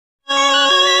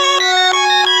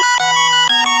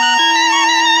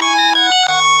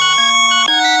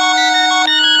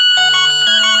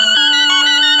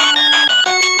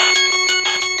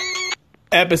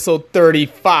episode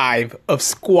 35 of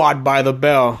Squad by the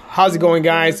Bell. How's it going,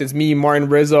 guys? It's me, Martin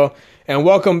Rizzo, and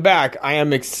welcome back. I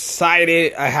am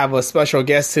excited. I have a special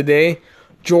guest today,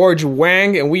 George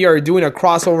Wang, and we are doing a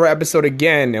crossover episode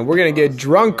again, and we're going to get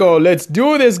drunko. Let's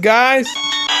do this, guys.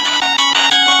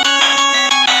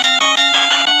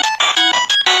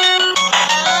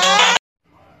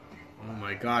 Oh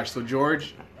my gosh. So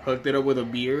George hooked it up with a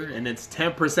beer, and it's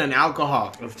 10%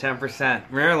 alcohol. It's 10%.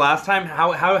 Remember last time?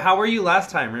 How were you last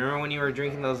time? Remember when you were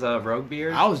drinking those Rogue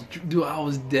beers? I was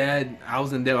dead. I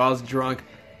was drunk.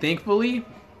 Thankfully,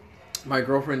 my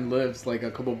girlfriend lives like a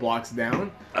couple blocks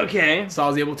down. Okay. So I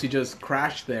was able to just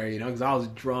crash there, because I was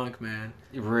drunk, man.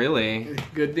 Really?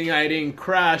 Good thing I didn't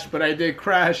crash, but I did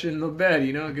crash in the bed,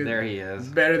 Good. There he is.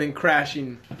 Better than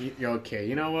crashing. You're okay.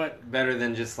 You know what? Better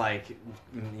than just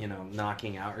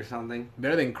knocking out or something.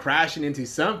 Better than crashing into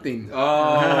something.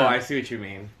 Oh, I see what you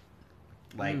mean.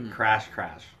 Crash.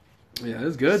 Yeah,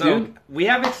 that's good, so, dude. We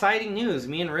have exciting news.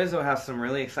 Me and Rizzo have some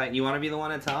really exciting... You want to be the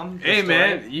one to tell them? Hey,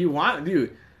 man.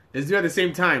 Dude. Let's do it at the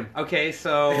same time. Okay,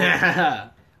 so...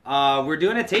 we're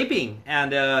doing a taping,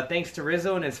 and thanks to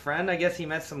Rizzo and his friend, I guess he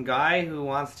met some guy who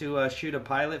wants to shoot a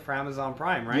pilot for Amazon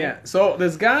Prime, right? Yeah, so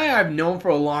this guy I've known for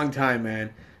a long time,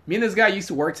 man. Me and this guy used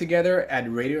to work together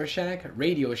at Radio Shack.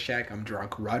 I'm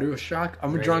drunk. Radio Shack.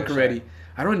 I'm drunk already.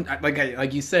 I don't,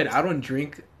 like you said, I don't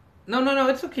drink. No,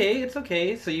 it's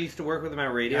okay. So you used to work with him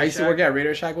at Radio Shack? I used to work at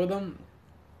Radio Shack with him.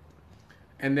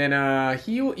 And then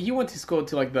he went to school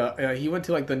to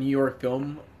the New York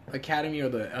Film Academy or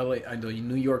the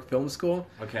New York Film School.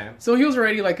 Okay. So he was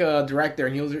already like a director,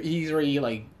 and he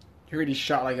already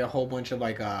shot like a whole bunch of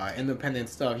independent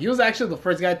stuff. He was actually the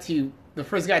first guy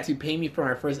to pay me for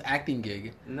my first acting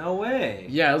gig. No way.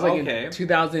 Yeah, it was in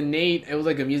 2008. It was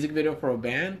like a music video for a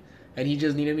band, and he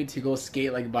just needed me to go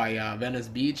skate by Venice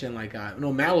Beach and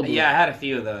Malibu. Yeah, I had a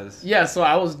few of those. Yeah, so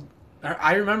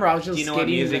I remember I was just skating. Do you know what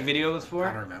music video was for?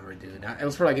 I don't remember, dude. It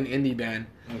was for an indie band.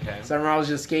 Okay. So I remember I was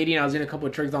just skating. I was doing a couple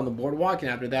of tricks on the boardwalk,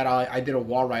 and after that, I did a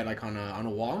wall ride on a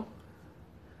wall.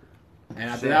 And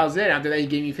after that was it. After that, he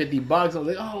gave me $50. I was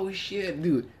like, oh shit,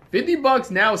 dude.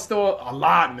 $50 now is still a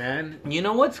lot, man. You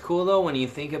know what's cool though? When you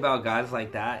think about guys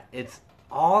like that, it's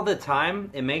all the time.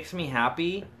 It makes me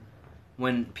happy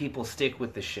when people stick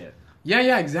with the shit.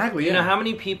 Yeah, exactly. You know how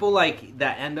many people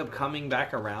that end up coming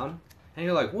back around? And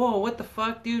you're like, whoa, what the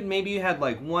fuck, dude? Maybe you had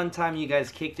one time you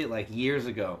guys kicked it years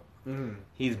ago. Mm-hmm.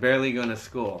 He's barely going to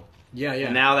school. Yeah.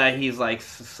 And now that he's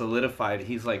solidified,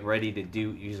 he's ready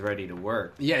to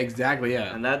work. Yeah, exactly,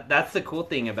 yeah. And that's the cool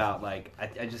thing about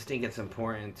I just think it's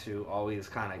important to always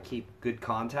kind of keep good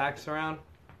contacts around.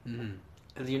 Mm-hmm.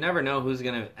 Because you never know who's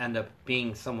going to end up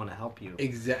being someone to help you.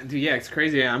 Exactly. Yeah, it's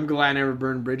crazy. I'm glad I never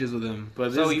burned bridges with him.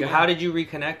 But how did you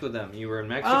reconnect with him? You were in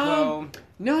Mexico?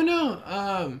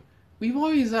 No. We've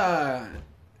always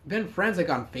been friends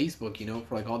on Facebook,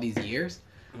 for all these years.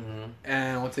 Mm-hmm.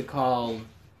 And what's it called?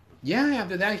 Yeah,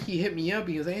 after that he hit me up.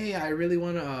 He was like, hey, I really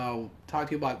want to talk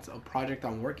to you about a project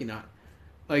I'm working on.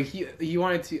 He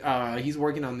wanted to, he's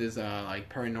working on this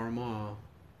paranormal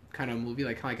kind of movie,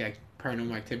 kind of a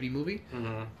paranormal activity movie.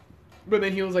 Mm-hmm. But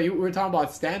then he was like, we were talking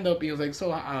about stand-up. And he was like,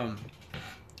 so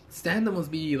stand-up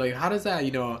must be, how does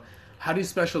that, how do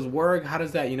specials work? How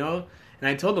does that, And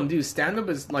I told him, dude, stand-up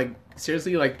is,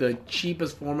 seriously, the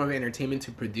cheapest form of entertainment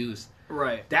to produce.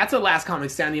 Right. That's the last comic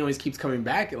Stanley always keeps coming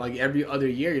back, every other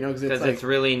year, Because it's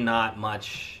really not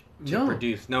much to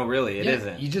produce. No, really, it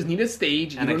isn't. You just need a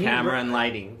stage. And a camera and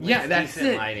lighting. Yeah, that's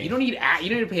it. Lighting. You don't need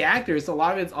to pay actors. A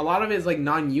lot of it's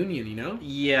non-union,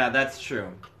 Yeah, that's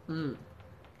true. Mm.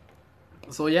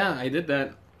 So, yeah, I did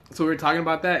that. So we were talking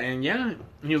about that, and yeah,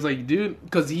 he was like, dude,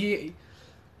 because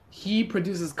he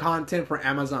produces content for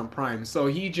Amazon Prime, so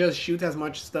he just shoots as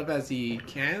much stuff as he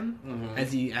can.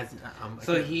 Mm-hmm.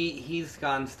 So he's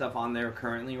gotten stuff on there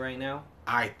currently right now.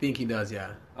 I think he does,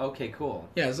 yeah. Okay, cool.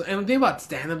 Yeah, so, and the thing about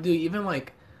stand-up, dude, even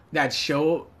that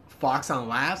show Fox on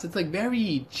Laughs, it's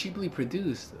very cheaply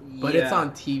produced, but it's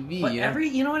on TV. But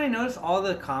you know what I noticed? All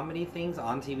the comedy things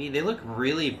on TV, they look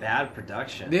really bad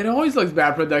production. It always looks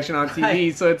bad production on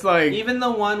TV, so it's even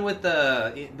the one with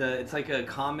the it's a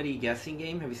comedy guessing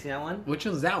game. Have you seen that one? Which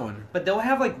one's that one? But they'll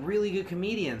have really good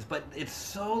comedians, but it's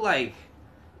so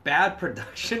bad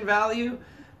production value.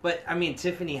 But I mean,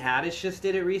 Tiffany Haddish just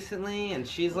did it recently, and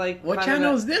she's what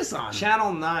channel is this on?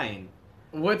 Channel 9.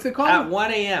 What's it called? At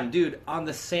 1 a.m., dude. On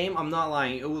the same, I'm not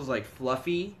lying. It was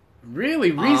Fluffy.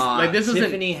 Really? This isn't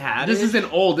Tiffany Haddish. This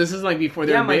isn't old. This is before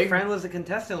they were big. Yeah, my friend was a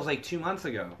contestant. It was 2 months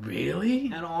ago.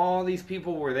 Really? And all these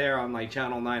people were there on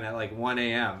Channel 9 at 1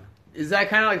 a.m. Is that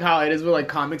kind of like how it is with like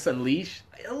Comics Unleashed?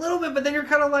 A little bit, but then you're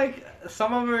kind of like,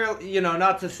 some of them are, you know,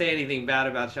 not to say anything bad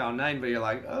about Channel 9, but you're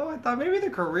like, oh, I thought maybe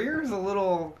the career is a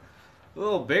little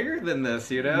bigger than this,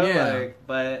 you know? Yeah. Like,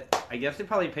 but I guess they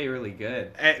probably pay really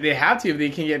good. They have to if they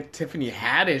can get Tiffany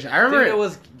Haddish. I remember Dude, it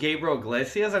was Gabriel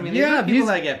Iglesias. I mean, these Yeah, are people these-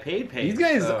 that get paid. these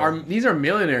guys so. are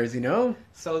millionaires, you know?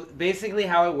 So basically,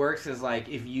 how it works is like,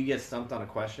 if you get stumped on a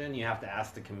question, you have to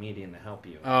ask the comedian to help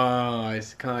you. Oh,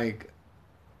 it's kind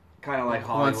of like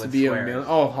Hollywood wants to be Squares.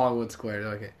 Hollywood Squares.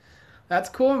 Okay, that's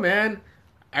cool, man.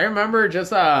 I remember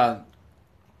just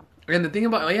and the thing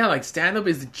about like stand up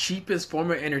is the cheapest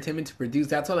form of entertainment to produce.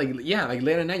 That's why like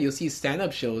late at night you'll see stand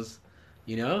up shows,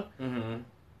 you know. Mm-hmm.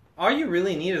 All you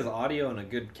really need is audio and a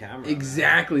good camera.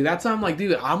 Exactly. That's why I'm like,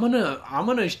 dude, I'm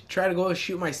gonna try to go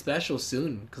shoot my special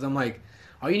soon because I'm like,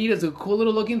 all you need is a cool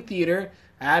little looking theater,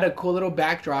 add a cool little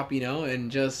backdrop, you know, and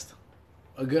just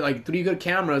a good like 3 good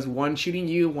cameras, one shooting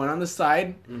you, one on the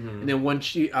side, and then one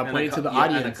pointing to the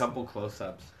audience, and a couple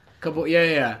close-ups.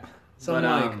 So I'm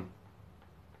like,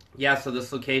 yeah. So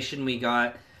this location we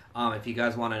got, if you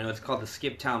guys want to know, it's called the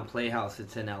Skiptown Playhouse.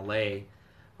 It's in LA.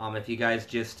 If you guys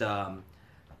just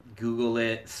Google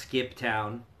it,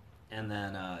 Skiptown, and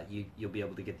then you'll be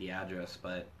able to get the address.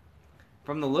 But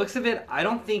from the looks of it, I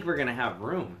don't think we're gonna have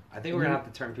room. I think we're gonna have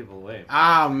to turn people away.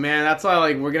 ah man, that's why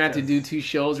like we're gonna have to do 2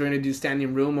 shows. We're gonna do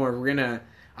standing room, or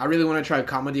I really want to try to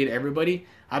accommodate everybody.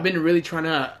 I've been really trying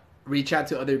to reach out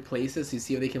to other places to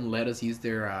see if they can let us use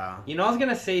their. You know, I was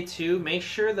gonna say too. Make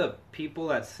sure the people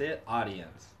that sit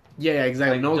audience. Yeah,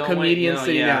 exactly. Like, no don't comedians wait,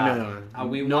 sitting yeah. down. No.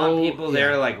 We No- want people there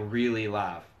yeah. to like really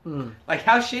laugh. Mm. Like,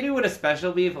 how shitty would a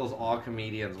special be if it was all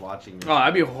comedians watching? Oh,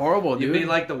 that'd be horrible, dude. You'd be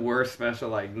like the worst special.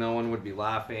 Like, no one would be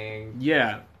laughing.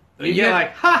 yeah. You'd be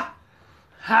like, ha!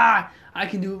 ha! I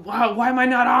can do. Wow, why am I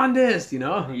not on this? You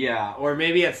know? Yeah, or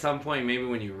maybe at some point, maybe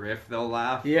when you riff, they'll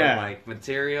laugh. Yeah. But, like,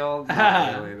 material,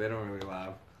 not really. They don't really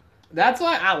laugh. That's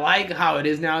why I like how it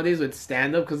is nowadays with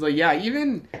stand up because like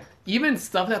even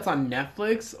stuff that's on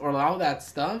Netflix or all that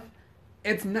stuff,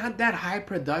 it's not that high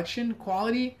production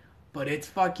quality, but it's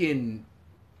very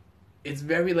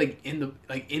like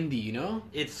indie, you know?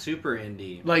 It's super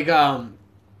indie. Like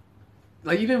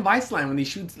even Viceland when they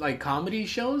shoot like comedy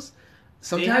shows, They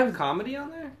have sometimes comedy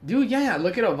on there? dude, yeah,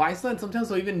 look at a Viceland, sometimes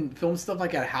they'll even film stuff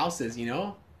like at houses, you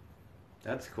know?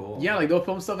 That's cool. Yeah, like they'll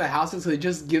film stuff at houses, so it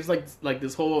just gives like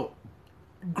this whole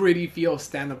gritty feel of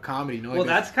stand-up comedy. You know? Well, like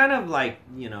that's kind of like,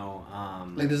 you know...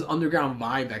 like this underground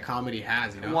vibe that comedy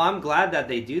has, you know? Well, I'm glad that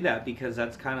they do that because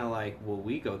that's kind of like what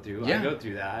we go through. Yeah. I go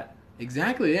through that.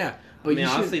 Exactly, yeah. But I mean,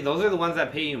 you honestly, should, those are the ones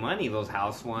that pay you money. Those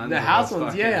house ones. the or house those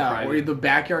ones, fucking yeah, private- or the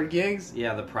backyard gigs.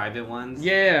 Yeah, the private ones.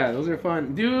 Yeah, those are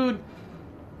fun, dude.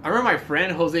 I remember my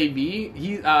friend Jose V.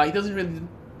 He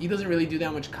doesn't really do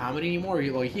that much comedy anymore.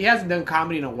 He hasn't done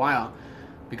comedy in a while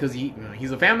because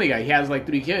he's a family guy. He has like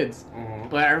 3 kids. Mhm.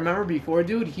 But I remember before,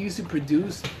 dude, he used to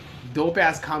produce dope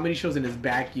ass comedy shows in his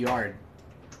backyard.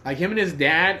 Like him and his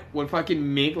dad would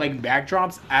fucking make like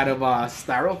backdrops out of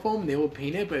styrofoam. They will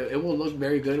paint it, but it will look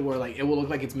very good. Where like it will look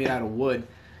like it's made out of wood.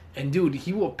 And dude,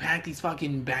 he will pack these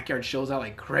fucking backyard shows out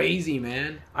like crazy,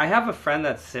 man. I have a friend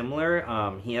that's similar.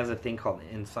 He has a thing called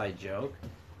Inside Joke.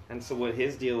 And so what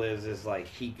his deal is like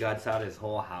he guts out his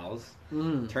whole house,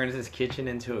 turns his kitchen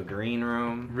into a green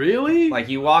room. Really? Like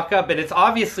you walk up and it's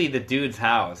obviously the dude's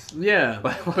house. Yeah,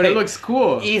 But, but like, it looks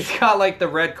cool. He's got like the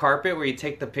red carpet where you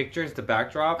take the pictures, the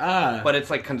backdrop, but it's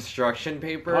like construction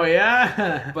paper. Oh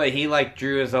yeah, But he like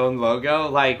drew his own logo.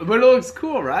 Like, but it looks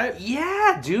cool, right?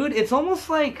 yeah, dude, it's almost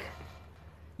like,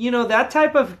 you know, that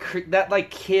type of that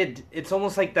like kid. It's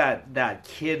almost like that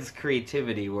kid's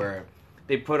creativity where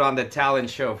they put on the talent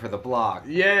show for the block.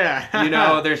 Yeah, You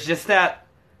know, there's just that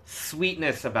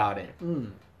sweetness about it,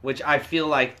 which I feel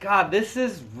like, God, this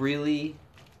is really,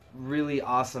 really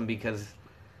awesome because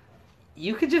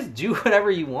you could just do whatever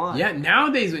you want. Yeah,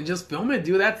 nowadays when just film it,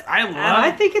 dude. I love. And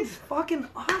I think it's fucking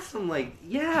awesome. Like,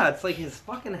 yeah, it's like his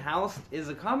fucking house is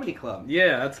a comedy club.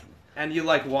 Yeah, that's And you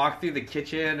like walk through the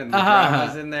kitchen and the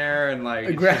grandma's in there and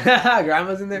like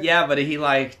grandma's in there. yeah, but he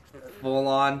like full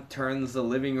on turns the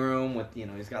living room with, you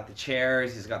know, he's got the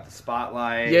chairs, he's got the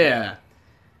spotlight. Yeah,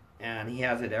 And he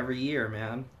has it every year,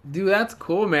 man. dude, that's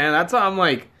cool, man. That's why I'm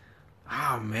like,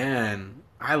 oh man,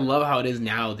 I love how it is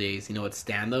nowadays. You know, it's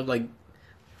stand up, like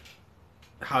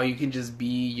how you can just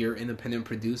be your independent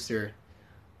producer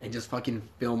and just fucking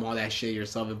film all that shit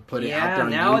yourself and put it out there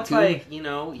on now YouTube. it's like, you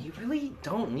know, you really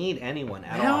don't need anyone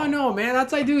at all. Hell no, man.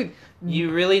 That's like, dude.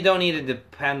 You really don't need to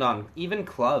depend on even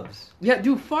clubs. Yeah,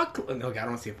 dude, fuck. Okay, I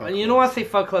don't want to say fuck. You don't want to say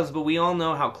fuck clubs, but we all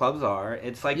know how clubs are.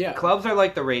 It's like Yeah. clubs are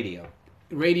like the radio.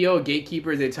 radio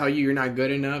gatekeepers. They tell you you're not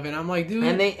good enough, and I'm like, dude.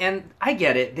 And I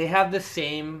get it. They have the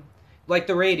same, like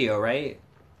the radio, right?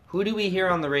 Who do we hear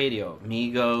on the radio?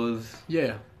 Migos.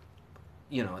 Yeah.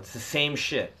 You know, it's the same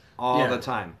shit all the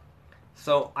time.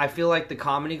 So I feel like the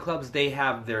comedy clubs, they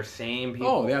have their same people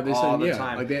all the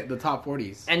time. Like the top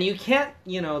 40s. And you can't,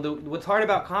 you know, what's hard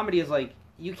about comedy is like,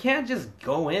 you can't just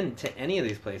go into any of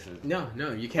these places. No,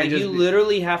 you can't. Like, you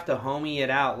literally have to homie it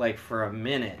out like for a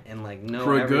minute and like know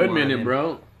for a good everyone. minute,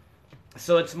 bro.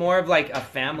 So it's more of like a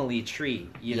family tree,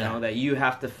 you know, that you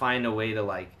have to find a way to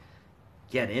like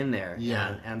get in there.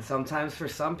 Yeah. And sometimes for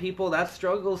some people that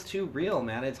struggle's too real,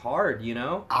 man. It's hard, you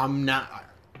know?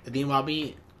 The thing about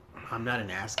me, I'm not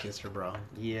an ass kisser, bro.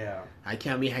 Yeah. I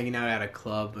can't be hanging out at a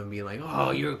club and be like,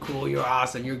 oh, you're cool, you're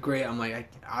awesome, you're great. I'm like,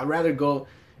 I'd rather go.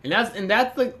 And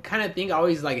that's the kind of thing I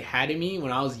always like had in me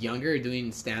when I was younger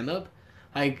doing stand up.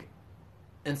 Like,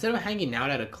 instead of hanging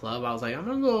out at a club, I was like, I'm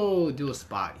gonna go do a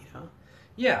spot, you know?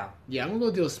 Yeah. Yeah, I'm gonna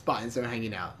go do a spot instead of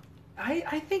hanging out.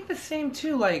 I think the same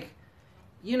too. Like,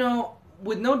 you know,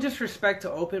 with no disrespect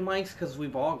to open mics, because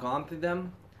we've all gone through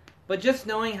them, but just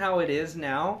knowing how it is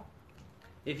now,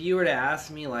 if you were to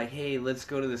ask me like, hey, let's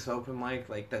go to this open mic,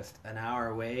 like that's an hour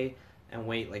away, and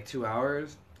wait like 2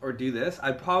 hours, or do this,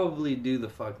 I'd probably do the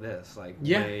fuck this. Like,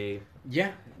 yeah,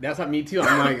 that's what me too.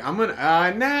 I'm like, I'm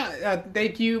gonna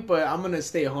thank you, but I'm gonna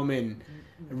stay home and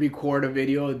record a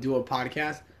video, do a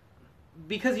podcast,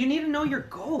 because you need to know your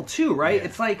goal too, right? Yeah.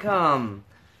 It's like, you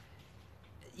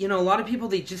know, a lot of people,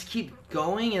 they just keep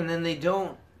going and then they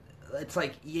don't. It's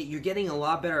like you're getting a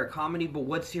lot better at comedy, but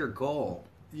what's your goal?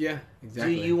 Yeah,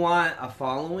 exactly. Do you want a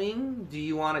following? Do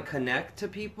you want to connect to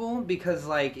people? Because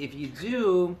like, if you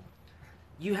do,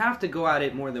 you have to go at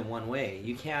it more than one way.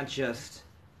 You can't just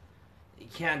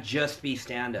be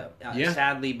stand-up.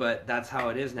 Sadly, but that's how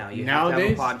it is now. You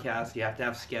Nowadays, have to have a podcast, you have to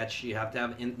have sketch, you have to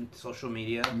have social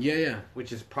media. Yeah.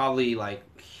 Which is probably like...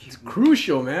 It's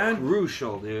crucial, man.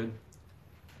 Crucial, dude.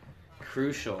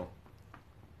 Crucial.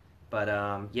 But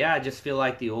I just feel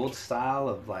like the old style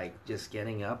of like just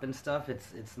getting up and stuff,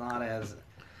 it's not as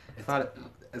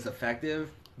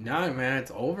effective. No, man,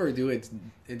 it's over, dude.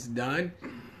 It's done.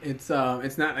 It's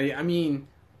not. I mean,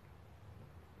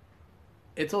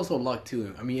 it's also luck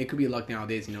too. I mean, it could be luck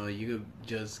nowadays. You know, you could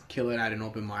just kill it at an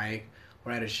open mic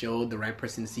or at a show. The right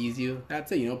person sees you.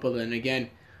 That's it. You know. But then again,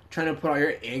 trying to put all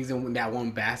your eggs in that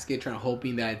one basket,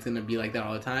 hoping that it's gonna be like that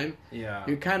all the time. Yeah.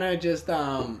 You're kind of just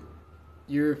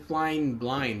you're flying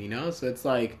blind. You know. So it's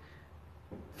like,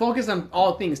 focus on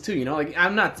all things too, you know. Like,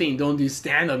 I'm not saying don't do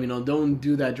stand up, you know, don't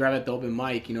do that drive at the open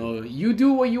mic, you know. You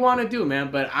do what you want to do,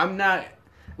 man. But I'm not.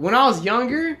 When I was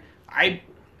younger, I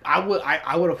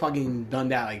would have fucking done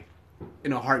that like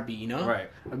in a heartbeat, you know. Right.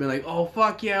 I'd be like, oh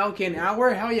fuck yeah, okay, an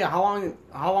hour, hell yeah. How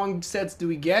long sets do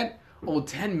we get? Oh,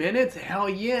 10 minutes, hell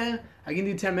yeah. I can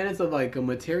do 10 minutes of like a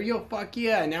material. Fuck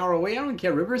yeah, an hour away. I don't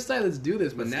care. Riverside, let's do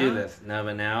this. But let's do this. No,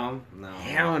 but now, no.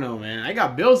 Hell no, man. I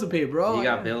got bills to pay, bro. You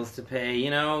got bills to pay. You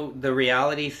know, the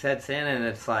reality sets in, and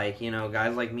it's like, you know,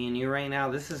 guys like me and you right now.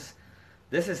 This is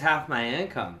half my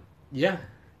income. Yeah.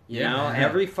 You know,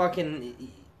 every fucking.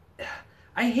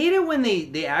 I hate it when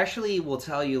they actually will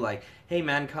tell you like, hey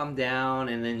man, come down,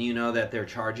 and then you know that they're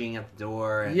charging at the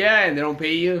door. And, and they don't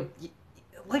pay you.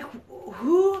 Like,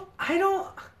 who?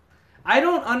 I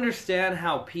don't understand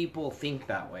how people think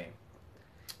that way.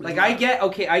 Like, I get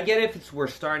if we're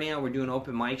starting out, we're doing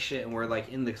open mic shit, and we're, like,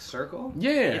 in the circle.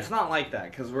 Yeah. It's not like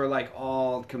that, because we're, like,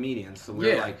 all comedians, so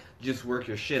we're, like, just work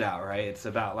your shit out, right? It's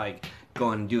about, like,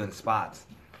 going and doing spots.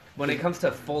 When it comes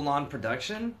to full-on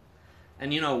production,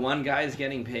 and, you know, one guy's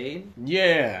getting paid.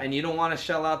 Yeah. And you don't want to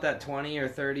shell out that 20 or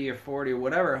 30 or 40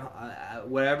 or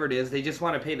whatever it is. They just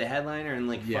want to pay the headliner and,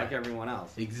 like, fuck everyone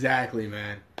else. Exactly,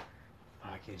 man.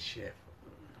 Fucking shit.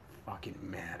 Fucking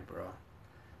mad, bro.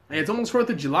 Hey, it's almost 4th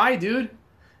of July, dude.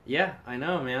 Yeah, I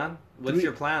know, man. What's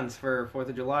your plans for 4th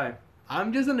of July?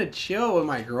 I'm just gonna chill with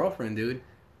my girlfriend, dude.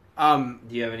 Do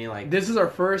you have any, like... This is our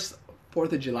first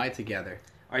 4th of July together.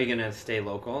 Are you gonna stay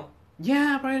local?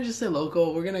 Yeah, probably just stay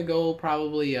local. We're gonna go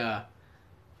probably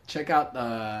check out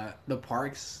the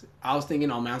parks. I was thinking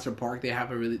Almanzar Park.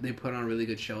 They put on a really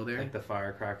good show there. Like the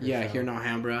Firecracker show. Here in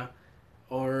Alhambra.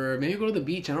 Or maybe go to the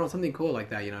beach. I don't know, something cool like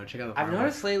that, you know. Check out the fireworks. I've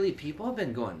noticed lately people have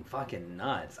been going fucking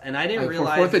nuts. And I didn't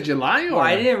realize... For 4th of July? Or? Well,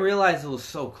 I didn't realize it was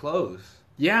so close.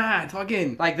 Yeah,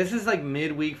 fucking... Like, this is like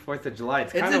midweek 4th of July.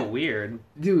 It's kind of weird.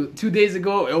 Dude, 2 days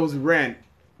ago, it was rent.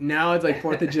 Now it's like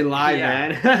 4th of July,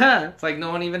 man. It's like no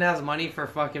one even has money for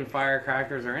fucking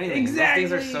firecrackers or anything. Exactly.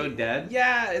 Those things are so dead.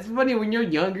 Yeah, it's funny when you're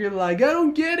younger, like, I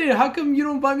don't get it. How come you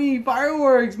don't buy me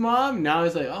fireworks, Mom? Now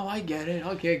it's like, oh, I get it.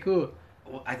 Okay, cool.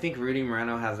 I think Rudy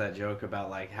Moreno has that joke about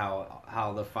like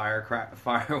how the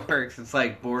fireworks. It's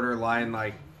like borderline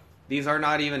like these are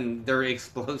not even they're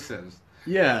explosives.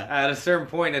 Yeah. At a certain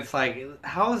point, it's like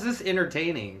how is this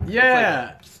entertaining?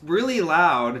 Yeah. It's really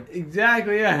loud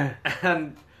Exactly. Yeah.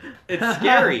 and it's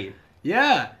scary.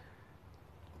 Yeah.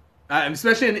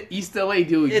 Especially in East LA,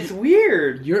 dude. It's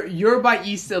weird. You're by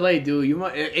East LA, dude.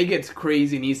 It gets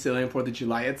crazy in East LA on 4th of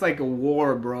July. It's like a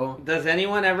war, bro. Does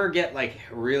anyone ever get like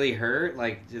really hurt,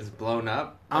 like just blown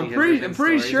up? I'm Like, pretty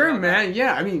stories sure, about man. that?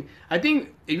 Yeah, I mean, I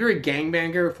think if you're a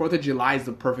gangbanger, 4th of July is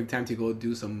the perfect time to go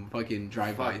do some fucking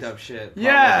drive-bys. Fucked up shit.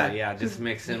 Yeah. Probably, yeah. Just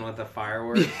mix in with the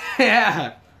fireworks.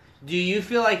 Yeah. Do you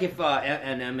feel like if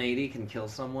an M80 can kill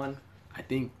someone, I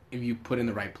think if you put it in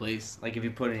the right place. like if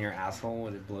you put it in your asshole,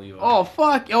 would it blow you up? Oh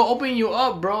fuck! It'll open you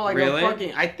up, bro. Like Really? a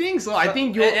fucking. I think so. I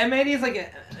think you. M80 is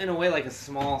like in a way like a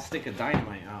small stick of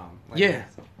dynamite. Like, Yeah.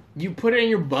 You put it in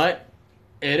your butt,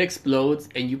 it explodes,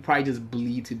 and you probably just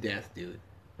bleed to death, dude.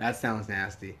 That sounds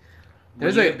nasty.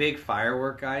 There's There's a big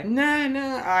firework guy. Nah.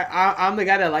 I'm the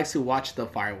guy that likes to watch the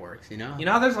fireworks. You know. You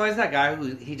know how there's always that guy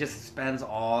who he just spends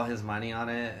all his money on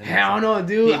it. And Hell no,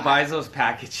 dude. He buys those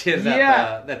packages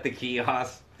Yeah. at the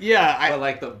kiosk. Yeah, But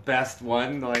like the best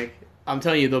one, like I'm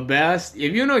telling you, the best.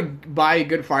 If you want to buy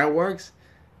good fireworks,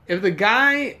 if the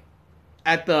guy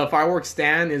at the fireworks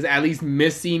stand is at least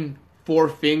missing 4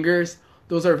 fingers,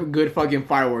 those are good fucking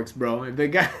fireworks, bro. If the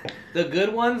guy, the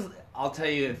good ones, I'll tell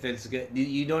you if it's good.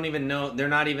 You don't even know. They're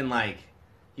not even like.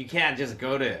 You can't just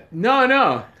go to it.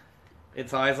 no,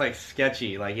 It's always like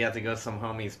sketchy. Like you have to go to some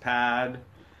homie's pad.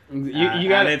 you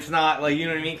got And it. it's not like you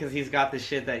know what I mean because he's got the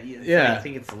shit that Yeah. I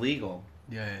think it's illegal.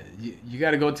 Yeah, you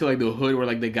got to go to like the hood where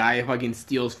like the guy fucking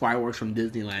steals fireworks from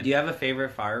Disneyland. Do you have a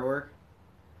favorite firework?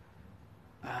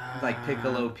 Like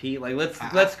Piccolo Pete. Like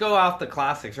let's go off the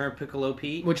classics. Remember Piccolo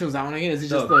Pete? Which one's that one again? Is it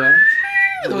The- just the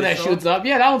one that whistle? shoots up?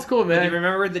 Yeah, that one's cool, Do you man.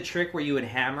 remember the trick where you would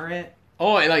hammer it?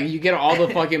 Oh, and, like you get all the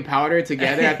fucking powder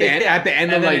together at the end. At the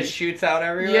end and of then like it shoots out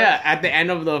everywhere. yeah, at the end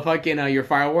of the fucking your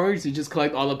fireworks, you just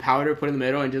collect all the powder, put it in the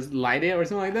middle, and just light it or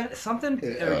something like that. Something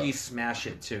or you smash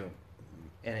it too,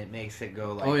 and it makes it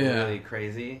go like Oh, yeah. really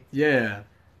crazy. Yeah.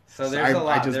 So there's I a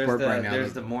lot. just There's burped the right now.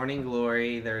 there's the Morning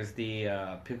Glory. There's the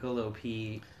Piccolo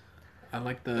Pete. I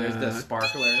like the. There's the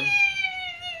Sparkler.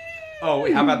 Oh,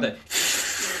 wait, how about the?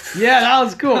 Yeah, that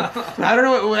was cool. I don't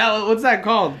know what's that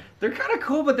called. They're kind of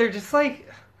cool, but they're just like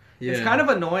Yeah. it's kind of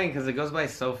annoying because it goes by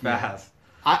so fast.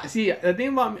 I see. The thing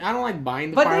about me, I don't like buying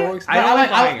the But fireworks. I don't like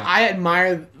buying them. I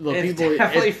admire the It's people.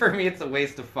 definitely for me, it's a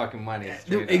waste of fucking money.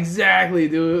 straight up. Exactly,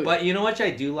 dude. But you know what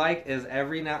I do like is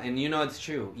every now and you know it's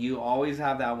true. You always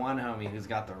have that one homie who's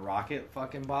got the rocket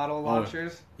fucking bottle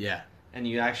launchers, yeah, and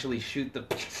you actually shoot the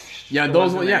those ones in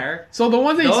ones. the Yeah. air. So the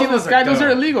ones that you Those see in the ones are sky, those are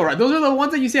dope. illegal, right? Those are the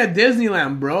ones that you see at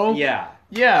Disneyland, bro. Yeah,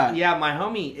 Yeah. yeah. My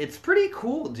homie, it's pretty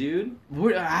cool, dude.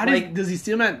 How Like- does he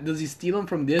steal them? Does he steal them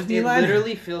from It Disneyland?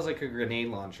 literally feels like a grenade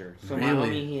launcher. So my Really?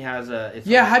 homie, he has a. It's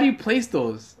Yeah. like- How do you place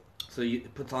those? So you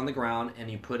it puts on the ground and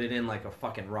you put it in like a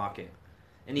fucking rocket.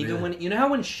 And even Really? when you know how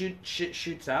when shit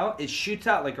shoots out, it shoots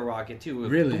out like a rocket too.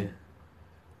 Really?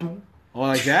 Oh,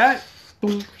 like that?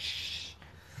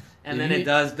 And If then you- it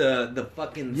does the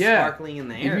fucking Yeah. sparkling in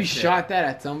the air. If you shit. shot that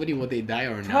at somebody, would they die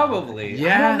or not? Probably.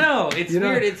 Yeah. I don't know. It's You know-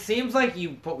 weird. It seems like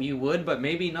you would, but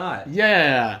maybe not.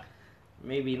 Yeah.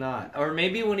 Maybe not. Or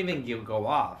maybe it wouldn't even go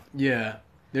off. Yeah.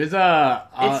 There's a.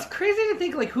 It's crazy to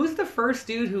think, like, who's the first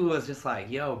dude who was just like,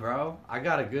 yo, bro, I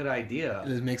got a good idea.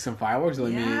 Let's make some fireworks.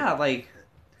 Yeah, like,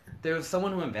 there was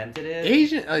someone who invented it.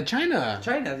 Asian, China.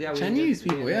 China, yeah. Chinese we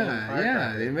people, invented yeah,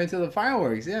 firecrackers. they invented the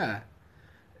fireworks, yeah.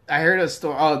 I heard a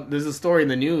story. Oh, there's a story in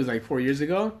the news like 4 years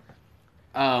ago.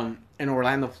 In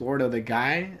Orlando, Florida, the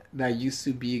guy that used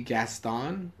to be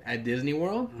Gaston at Disney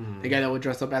World, the guy that would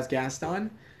dress up as Gaston,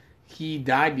 he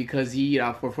died because he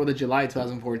for 4th of July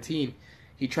 2014,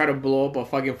 he tried to blow up a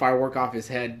fucking firework off his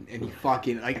head and he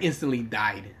fucking like instantly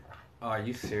died. Oh, are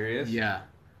you serious? Yeah.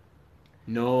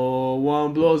 No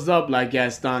one blows up like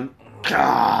Gaston.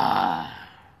 Gah.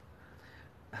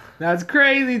 That's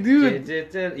crazy, dude.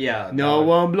 Yeah. No dog.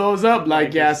 one blows up like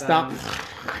Like Gaston.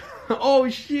 Gaston. Oh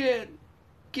shit.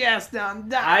 Gaston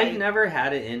died. I've never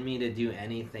had it in me to do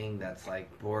anything that's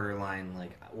like borderline,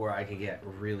 like where I could get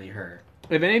really hurt.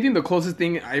 If anything, the closest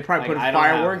thing I probably Like, put I don't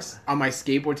fireworks have- on my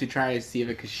skateboard to try to see if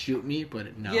it could shoot me,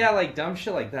 but no. Yeah, like dumb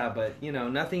shit like that, but you know,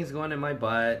 nothing's going in my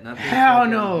butt. Nothing's Hell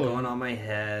fucking no. going on my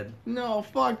head. No,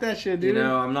 fuck that shit, dude. You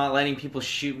know, I'm not letting people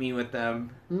shoot me with them.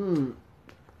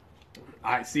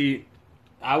 I see.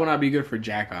 I would not be good for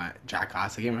jackass.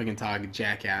 I can't fucking talk.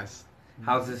 Jackass.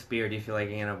 How's this beer? Do you feel like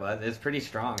getting a buzz? It's pretty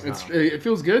strong. Huh? It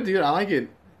feels good, dude. I like it.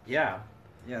 Yeah.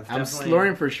 Yeah, it's I'm definitely-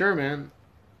 slurring for sure, man.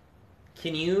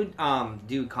 Can you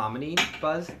do comedy,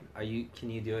 Buzz? Can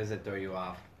you do it? Does it throw you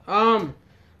off?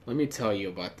 Let me tell you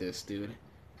about this, dude.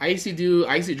 I used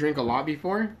to drink a lot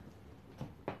before.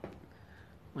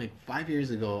 Like 5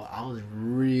 years ago, I was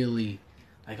really,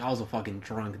 I was a fucking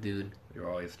drunk, dude. You're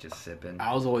always just sipping.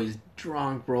 I was always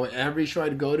drunk, bro. Every show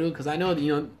I'd go to, because I know,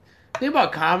 the thing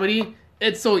about comedy,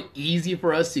 it's so easy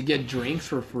for us to get drinks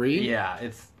for free. Yeah,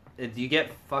 you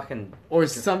get fucking... Or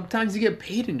sometimes you get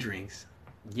paid in drinks.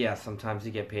 Yeah, sometimes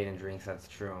you get paid in drinks, that's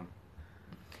true.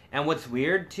 And what's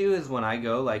weird, too, is when I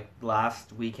go, like,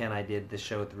 last weekend I did the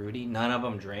show with Rudy, none of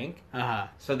them drink. Uh-huh.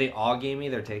 So they all gave me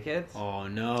their tickets. Oh,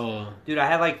 no. Dude, I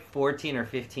had, like, 14 or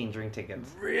 15 drink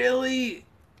tickets. Really?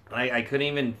 I couldn't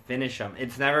even finish them.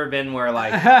 It's never been where,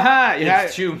 like, yeah.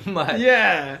 it's too much.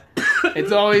 Yeah.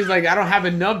 It's always like, I don't have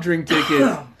enough drink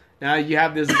tickets. Now you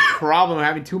have this problem of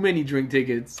having too many drink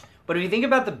tickets. But if you think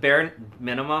about the bare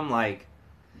minimum, like,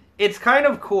 it's kind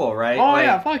of cool, right? Oh, like,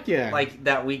 yeah, fuck yeah. Like,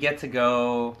 that we get to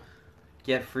go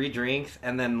get free drinks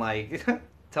and then, like,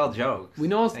 tell jokes. We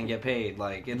know and get paid.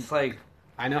 Like, it's like...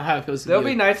 I know how it feels to It'll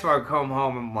be nice if I come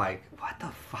home and I'm like, what the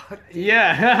fuck?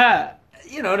 Yeah.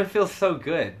 It feels so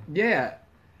good. Yeah.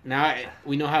 Now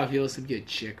we know how it feels to be a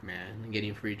chick, man, and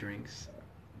getting free drinks.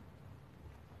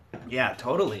 Yeah,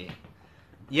 totally.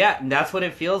 Yeah, and that's what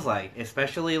it feels like.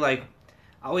 Especially, like,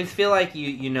 I always feel like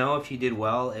you know if you did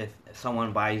well if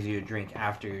someone buys you a drink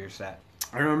after your set.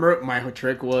 I remember my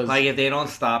trick was... Like, if they don't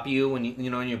stop you when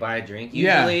when you buy a drink.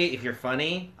 Usually, if you're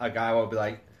funny, a guy will be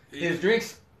like, his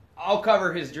drinks, I'll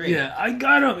cover his drink. Yeah, I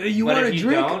got him. You want a drink? But if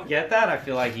you don't get that, I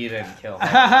feel like you didn't kill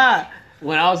him.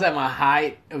 When I was at my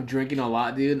height of drinking a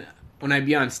lot, dude, when I'd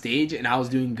be on stage and I was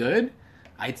doing good,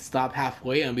 I'd stop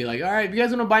halfway and be like, all right, if you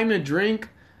guys want to buy me a drink,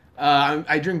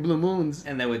 I drink Blue Moons.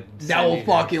 And they would that will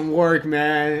fucking work,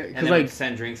 man. And they would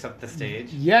send drinks up the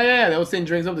stage. Yeah, they would send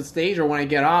drinks up the stage, or when I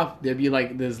get off, they'd be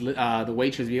like, the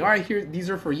waitress would be, all right, here, these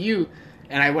are for you,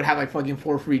 and I would have like fucking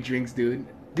 4 free drinks, dude.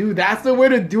 Dude, that's the way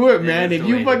to do it, man. If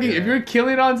you're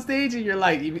killing on stage and you're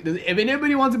like, if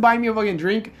anybody wants to buy me a fucking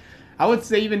drink, I would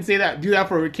do that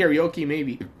for karaoke,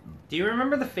 maybe. Do you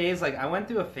remember the phase? Like, I went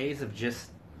through a phase of just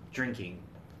drinking.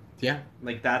 Yeah.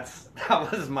 Like, that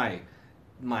was my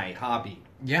hobby.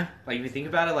 Yeah. Like, if you think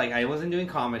about it, like, I wasn't doing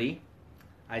comedy.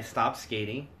 I stopped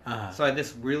skating. So I had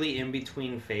this really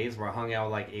in-between phase where I hung out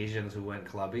with, like, Asians who went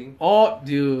clubbing. Oh,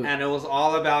 dude. And it was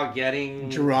all about getting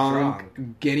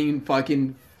drunk. Getting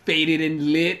fucking faded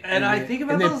and lit. And I think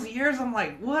about those years, I'm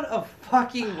like, what a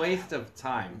fucking waste of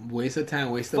time. Waste of time,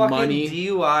 waste of money. Fucking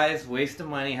DUIs, waste of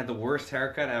money, had the worst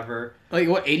haircut ever. Like,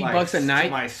 what, $80 a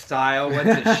night? My style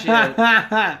went to shit.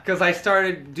 Because I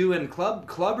started doing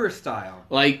clubber style.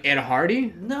 Like Ed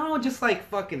Hardy? No, just like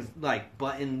fucking, like,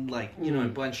 button, like,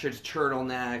 button shirts,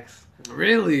 turtlenecks.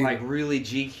 Really? Like, really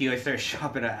GQ. I started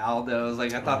shopping at Aldo's.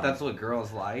 Like, I thought that's what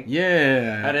girls like.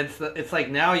 Yeah. And it's like,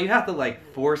 now you have to,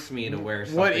 like, force me to wear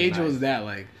something What age nice. was that,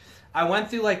 like? I went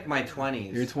through, like, my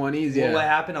 20s. Your 20s, yeah. Well, what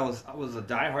happened, I was a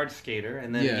diehard skater,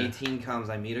 and then Yeah. 18 comes,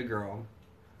 I meet a girl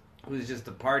who's just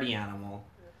a party animal,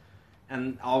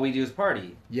 and all we do is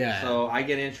party. Yeah. So I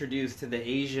get introduced to the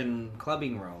Asian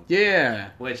clubbing world. Yeah.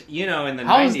 Which, in the 90s...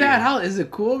 How is that? How is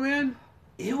it cool, man?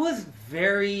 It was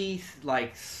very,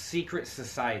 like, secret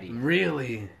society.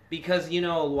 Really? Because,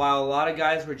 while a lot of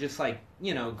guys were just, like,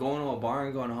 going to a bar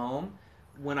and going home,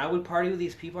 when I would party with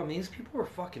these people, these people were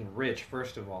fucking rich,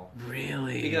 first of all.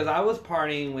 Really? Because I was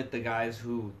partying with the guys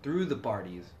who threw the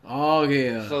parties. Oh,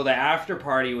 yeah. So the after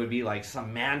party would be, like,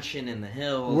 some mansion in the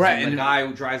hills. Right. And the guy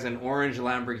who drives an orange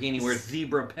Lamborghini wears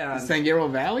zebra pants. San Gabriel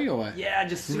Valley or what? Yeah,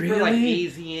 just super, really? like,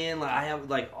 Asian. Like, I have,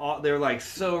 like, they're, like,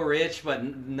 so rich, but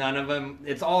none of them...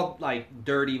 It's all, like,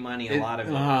 dirty money, a lot of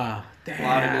it. Damn. A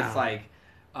lot of it's, like...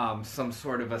 some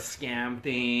sort of a scam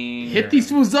thing. Hit these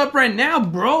fools up right now,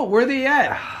 bro. Where they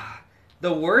at?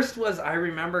 The worst was I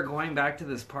remember going back to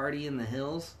this party in the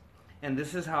hills, and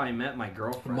this is how I met my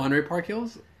girlfriend. Monterey Park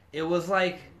Hills? It was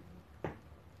like,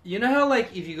 you know how,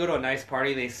 like, if you go to a nice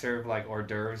party, they serve, like, hors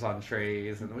d'oeuvres on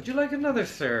trays, and would you like another,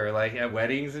 sir? Like, at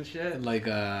weddings and shit? Like,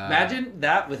 Imagine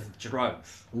that with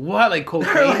drugs. What? Like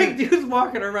cocaine? They're like dudes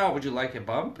walking around, would you like a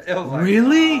bump? It was like,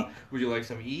 really? Would you like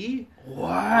some E?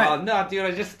 What? No, dude,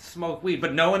 I just smoked weed,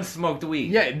 but no one smoked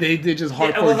weed. Yeah, they just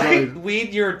hardcore it was drugs. like,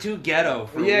 weed, you're too ghetto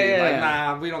for weed. Yeah. Like,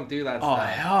 nah, we don't do that Oh, stuff.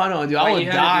 hell no, dude. Like, I would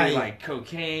you had die. to do, like,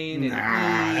 cocaine and Nah,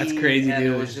 weed, that's crazy, and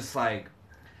dude. it was just like...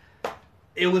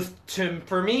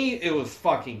 For me, it was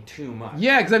fucking too much.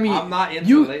 Yeah, because I mean... I'm not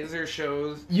into laser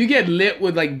shows. You get lit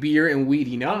with, like, beer and weed,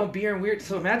 you know? I'm a beer and weird...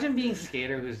 So imagine being a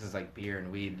skater who's just, like, beer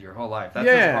and weed your whole life. That's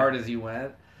Yeah. as hard as you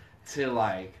went to,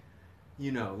 like...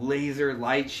 laser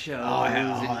light shows. Oh,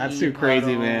 yeah. And That's too crazy,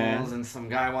 puddles, man. And some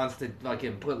guy wants to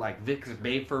fucking put like Vicks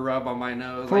Vapor Rub on my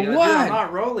nose. For like, what? Dude, I'm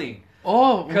not rolling.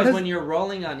 Oh, Because when you're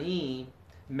rolling on E,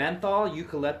 menthol,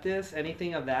 eucalyptus,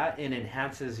 anything of that, it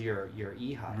enhances your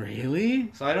E high.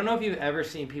 Really? So I don't know if you've ever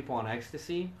seen people on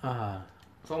ecstasy.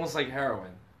 It's almost like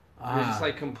heroin. You're just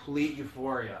like complete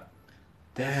euphoria.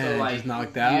 Damn, So like just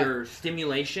knocked out. your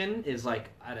stimulation is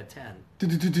like out of 10.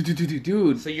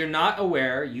 Dude, So you're not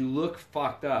aware. You look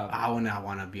fucked up. I would not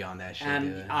want to be on that shit,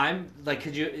 And dude. I'm like,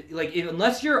 could you like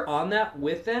unless you're on that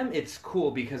with them, it's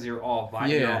cool because you're all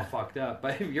you're Yeah. all fucked up.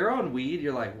 But if you're on weed,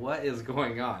 you're like, what is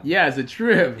going on? Yeah, it's a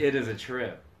trip. It is a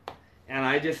trip. And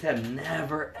I just had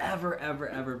never, ever, ever,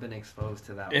 ever been exposed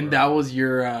to that. And world. that was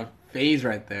your phase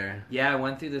right there. Yeah, I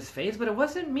went through this phase, but it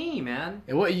wasn't me, man.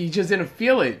 What, you just didn't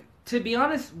feel it. To be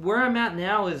honest, where I'm at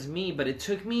now is me, but it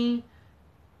took me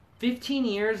 15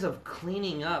 years of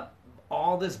cleaning up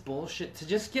all this bullshit to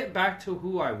just get back to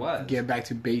who I was. Get back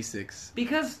to basics.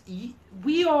 Because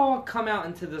we all come out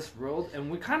into this world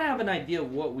and we kind of have an idea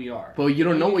of what we are. But you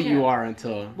don't know what you can't. are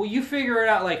until... Well, you figure it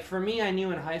out. Like, for me, I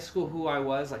knew in high school who I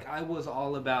was. Like, I was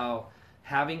all about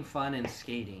having fun and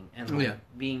skating and like,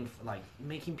 being, like,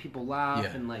 making people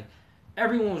laugh and, like,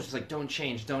 everyone was just like, don't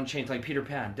change, like Peter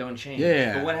Pan, don't change.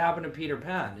 Yeah. But what happened to Peter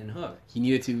Pan in Hook? He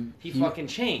needed to... He fucking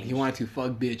changed. He wanted to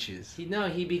fuck bitches.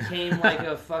 He became like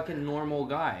a fucking normal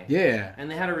guy. Yeah.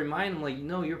 And they had to remind him, like,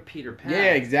 no, you're Peter Pan.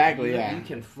 Yeah, exactly, You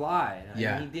can fly.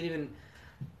 Yeah. And he didn't even...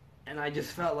 And I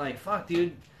just felt like, fuck,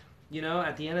 dude.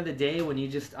 At the end of the day, when you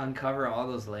just uncover all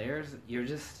those layers, you're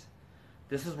just...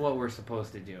 This is what we're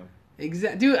supposed to do.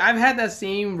 Exactly. Dude, I've had that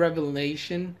same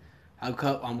revelation. I'm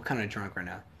kind of drunk right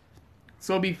now.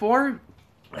 So before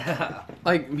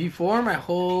my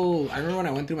whole... I remember when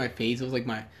I went through my phase, it was like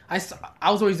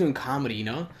I was always doing comedy, you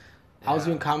know? I was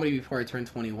doing comedy before I turned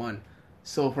 21.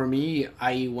 So for me,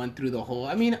 I went through the whole...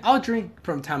 I mean, I'll drink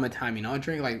from time to time, you know? I'll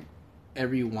drink like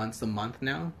every once a month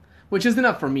now. Which is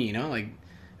enough for me, you know? Like,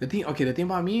 the thing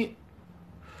about me...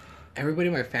 Everybody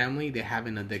in my family, they have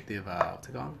an addictive... what's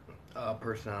it called?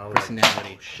 Personality.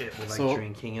 Like, Shit, with So-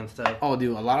 drinking and stuff. Oh,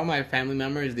 dude, a lot of my family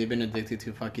members, they've been addicted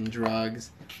to fucking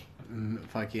drugs,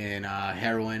 fucking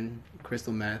heroin,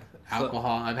 crystal meth,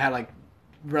 alcohol. I've had, like,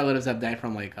 relatives have died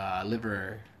from, like,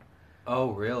 liver.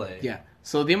 Oh, really? Yeah.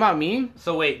 So the thing about me...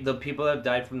 So wait, the people that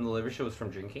died from the liver shit was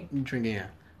from drinking? Drinking, yeah.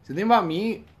 So the thing about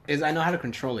me is I know how to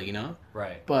control it, you know?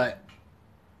 Right. But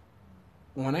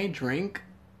when I drink,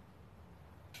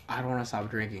 I don't want to stop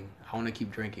drinking. I want to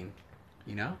keep drinking,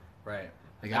 you know? Right.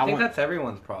 Like I think that's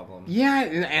everyone's problem. Yeah,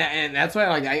 and that's why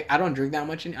like I don't drink that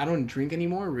much. I don't drink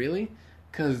anymore, really,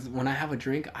 because when I have a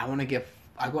drink, I want to get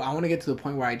to the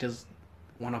point where I just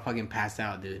want to fucking pass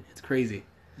out, dude. It's crazy.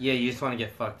 Yeah, you just want to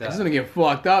get fucked I up. just want to get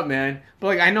fucked up, man. But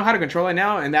like I know how to control it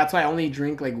now, and that's why I only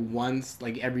drink like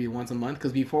every once a month.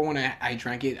 Because before when I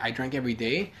drank every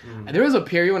day. And there was a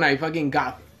period when I fucking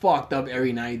got fucked up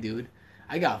every night, dude.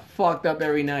 I got fucked up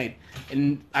every night.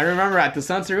 And I remember at the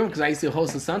Sunset Room, because I used to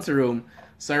host the Sunset Room.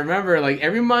 So I remember, like,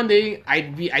 every Monday,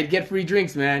 I'd get free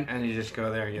drinks, man. And you just go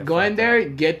there and get Go in fucked there,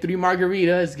 up. get 3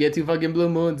 margaritas, get 2 fucking Blue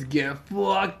Moons, get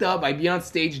fucked up. I'd be on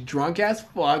stage drunk as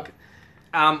fuck.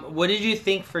 What did you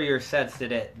think for your sets?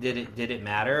 Did it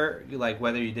matter? Like,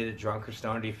 whether you did it drunk or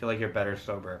stoned? Do you feel like you're better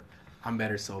sober? I'm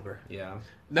better sober. Yeah.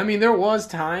 I mean, there was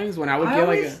times when I would I get,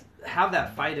 like, always have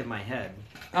that fight in my head.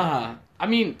 I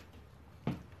mean...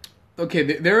 Okay,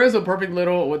 there is a perfect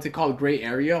little, what's it called, gray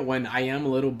area when I am a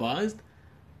little buzzed.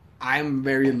 I'm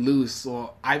very loose,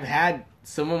 so I've had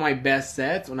some of my best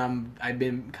sets when I've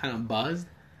been kind of buzzed.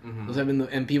 Mm-hmm. Those have been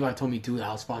and people have told me, dude,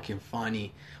 that was fucking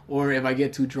funny. Or if I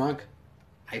get too drunk,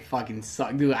 I fucking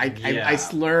suck, dude. I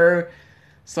slur.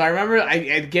 So I remember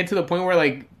I'd get to the point where,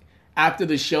 like, after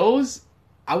the shows,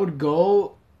 I would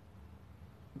go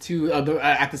to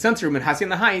at the Sunset Room in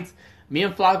Hacienda Heights. Me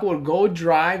and Flaco would go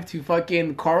drive to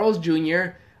fucking Carl's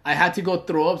Jr. I had to go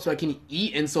throw up so I can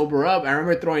eat and sober up. I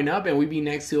remember throwing up, and we'd be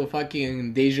next to a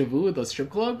fucking Deja Vu, the strip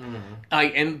club. Mm-hmm.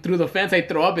 Like, and through the fence, I'd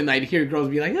throw up, and I'd hear girls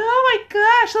be like, "Oh my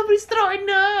gosh, somebody's throwing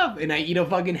up!" And I eat a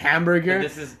fucking hamburger. But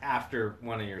this is after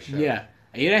one of your shows. Yeah,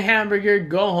 I eat a hamburger,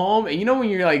 go home, and you know when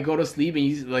you're like go to sleep and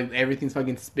you like everything's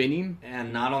fucking spinning.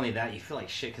 And not only that, you feel like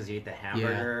shit because you ate the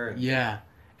hamburger. Yeah.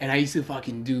 And I used to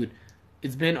fucking, dude.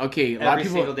 It's been okay. A lot of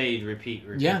people, single day you'd repeat,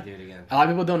 do it again. A lot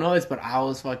of people don't know this, but I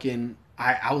was fucking.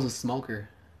 I was a smoker.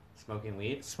 Smoking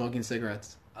weed? Smoking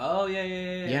cigarettes. Oh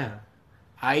yeah.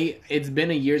 It's been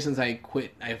a year since I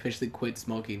quit. I officially quit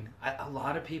smoking. A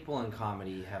lot of people in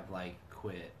comedy have like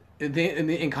quit.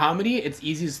 in comedy, it's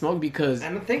easy to smoke because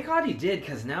And thank God he did,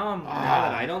 because now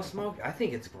that I don't smoke, I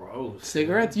think it's gross.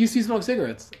 cigarettes. You used to smoke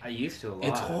cigarettes. I used to a lot.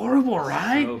 It's horrible,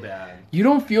 right? So bad. You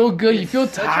don't feel good. You It's feel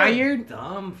such tired. A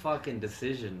dumb fucking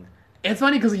decision. It's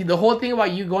funny because the whole thing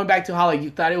about you going back to how like you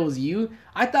thought it was you,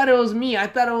 I thought it was me. I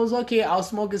thought it was okay. I'll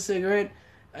smoke a cigarette,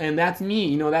 and that's me.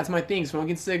 You know, that's my thing.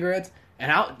 Smoking cigarettes.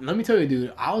 And let me tell you,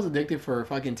 dude, I was addicted for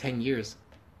fucking 10 years.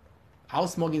 I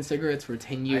was smoking cigarettes for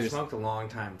 10 years. I smoked a long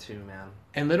time too, man.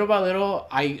 And little by little,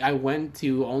 I went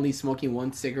to only smoking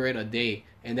one cigarette a day,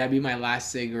 and that'd be my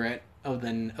last cigarette of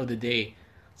the day.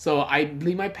 So I'd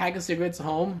leave my pack of cigarettes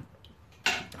home.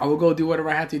 I would go do whatever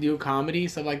I had to do, comedy,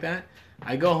 stuff like that.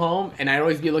 I go home, and I'd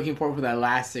always be looking forward for that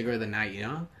last cigarette of the night, you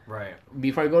know? Right.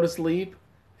 Before I go to sleep,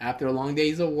 after long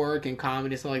days of work and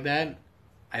comedy, stuff like that,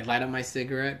 I'd light up my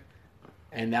cigarette.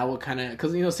 And that would kind of...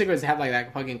 Because, you know, cigarettes have, like,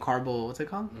 that fucking what's it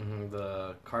called? Mm-hmm,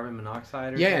 the carbon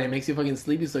monoxide or Yeah, something? and it makes you fucking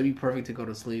sleepy, so it'd be perfect to go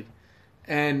to sleep.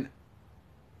 And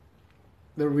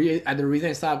the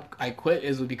reason I quit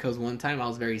is because one time I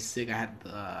was very sick. I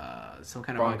had some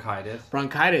kind of...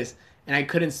 Bronchitis. And I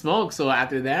couldn't smoke, so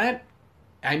after that,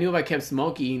 I knew if I kept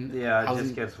smoking... Yeah, it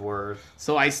just gets worse.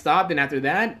 So I stopped, and after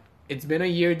that, it's been a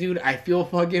year, dude. I feel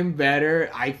fucking better.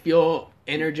 I feel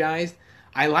energized.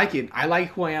 I like it. I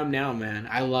like who I am now, man.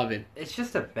 I love it. It's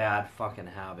just a bad fucking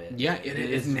habit. Yeah, it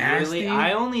is nasty. Really,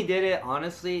 I only did it,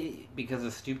 honestly, because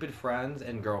of stupid friends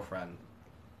and girlfriend.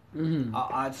 Mm-hmm.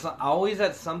 I always,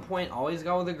 at some point, always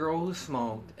got with a girl who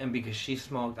smoked, and because she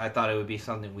smoked, I thought it would be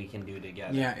something we can do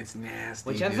together. Yeah, it's nasty,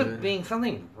 which ends up being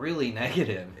something really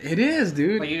negative. It is,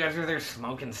 dude. Like, you guys are there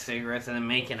smoking cigarettes and then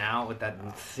making out with that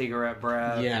cigarette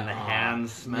breath and the hand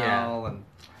smell. And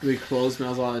the clothes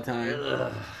smells all the time.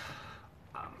 Ugh.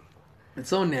 It's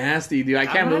so nasty, dude. I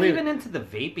can't I'm believe not even into the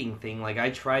vaping thing. Like, I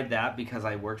tried that because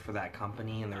I worked for that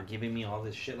company and they're giving me all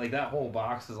this shit. Like, that whole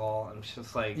box is all... I'm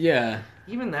just like... Yeah.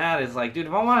 Even that is like, dude,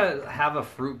 if I want to have a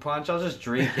fruit punch, I'll just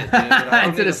drink it, dude. I don't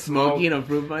Instead need of to smoking a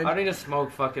fruit punch? I don't need to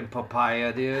smoke fucking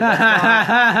papaya, dude.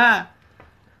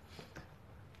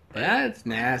 That's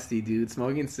nasty, dude.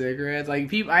 Smoking cigarettes. Like,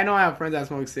 people... I know I have friends that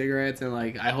smoke cigarettes, and,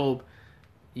 like, I hope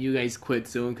you guys quit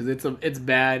soon, because it's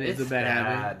bad. It's a bad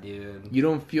habit, dude. You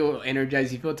don't feel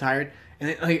energized. You feel tired,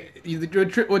 and like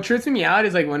what trips me out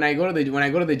is like when I go to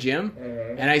the gym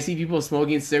and I see people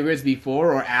smoking cigarettes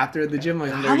before or after the gym.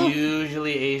 Like, And they're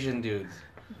usually Asian dudes.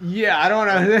 Yeah, I don't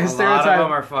know. A lot of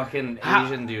them are fucking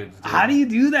Asian dudes. Dude. How do you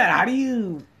do that? How do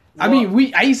you? I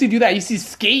mean, I used to do that. I used to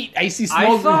skate. I used to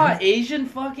smoke. I saw an Asian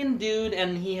fucking dude,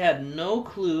 and he had no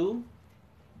clue.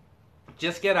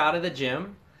 Just get out of the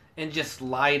gym and just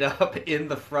light up in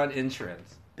the front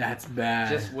entrance. That's bad.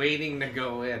 Just waiting to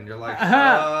go in. You're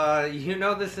like, you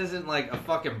know this isn't like a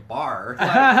fucking bar.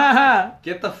 Like,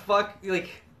 get the fuck, like...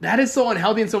 That is so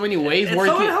unhealthy in so many ways. It's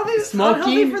so unhealthy. Smoking,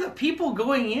 unhealthy for the people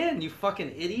going in, you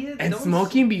fucking idiot. And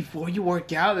smoking before you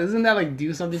work out, doesn't that like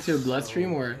do something to your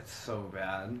bloodstream? Or it's so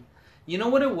bad. You know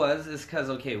what it was? Is because,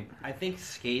 okay, I think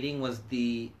skating was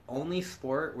the only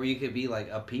sport where you could be like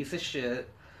a piece of shit,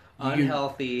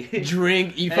 unhealthy,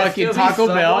 drink, eat fucking Taco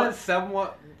Bell,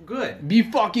 somewhat good. Be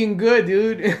fucking good,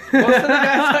 dude. Most of the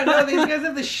guys I know, these guys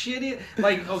have the shitty.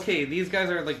 Like, okay, these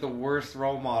guys are like the worst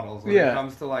role models when it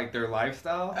comes to like their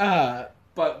lifestyle.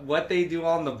 But what they do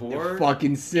on the board,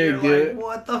 fucking sick, dude. Like,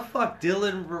 what the fuck,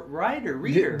 Dylan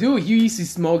Reader? Dude, he used to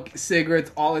smoke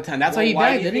cigarettes all the time. That's why he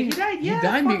died. Didn't he? He died.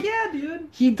 Yeah, fuck yeah, dude.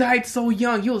 He died so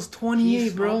young. He was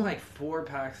 28, bro. Like 4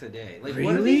 packs a day. Like, really?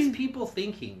 What are these people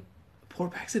thinking? 4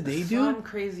 packs a day, dude? Some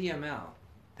crazy amount.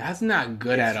 That's not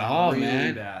good at all, really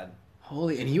man. Bad.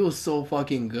 Holy, and he was so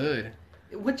fucking good.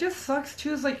 What just sucks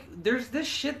too is like there's this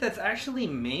shit that's actually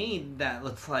made that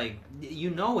looks like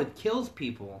it kills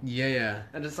people. Yeah.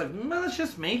 And it's like, well, let's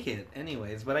just make it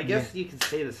anyways. But I guess you could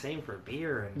say the same for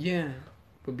beer. And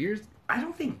but beer's. I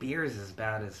don't think beer is as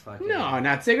bad as fucking. No,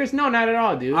 not cigarettes. No, not at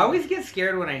all, dude. I always get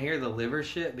scared when I hear the liver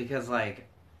shit because like,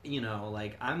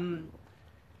 like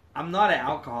I'm not an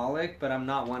alcoholic, but I'm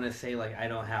not one to say, like, I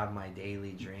don't have my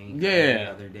daily drink. Every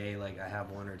other day, like, I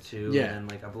have 1 or 2. Yeah. And then,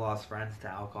 like, I've lost friends to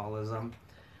alcoholism.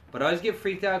 But I always get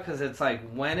freaked out because it's like,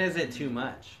 when is it too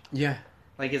much? Yeah.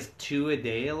 Like, is 2 a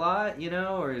day a lot,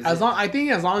 Or is I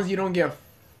think as long as you don't get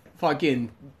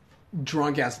fucking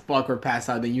drunk as fuck or pass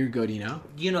out, then you're good,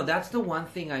 that's the one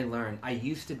thing I learned. I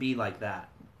used to be like that.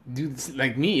 Dude,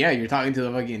 like me, you're talking to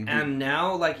the fucking... And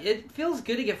now, like, it feels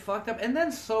good to get fucked up and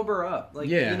then sober up. Like,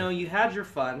 you had your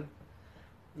fun.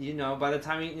 By the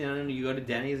time, you go to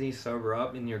Denny's and you sober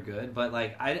up and you're good. But,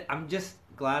 like, I'm just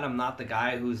glad I'm not the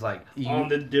guy who's like You- on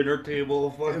the dinner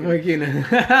table fucking. Fucking. You know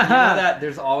that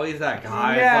there's always that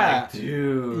guy. Yeah. It's like,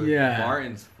 dude, Yeah.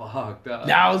 Martin's fucked up.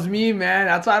 That was me, man.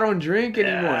 That's why I don't drink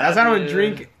anymore. Yeah, That's why I don't dude.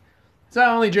 drink. That's why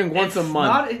I only drink once a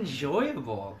month. It's not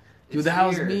enjoyable. Dude, It's that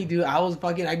was weird. me, dude.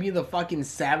 I'd be the fucking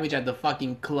savage at the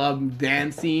fucking club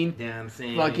dancing.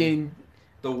 Dancing. Fucking,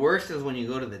 The worst is when you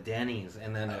go to the Denny's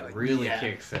and then it really yeah.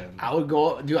 kicks in. I would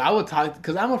go, dude. I would talk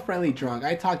because I'm a friendly drunk.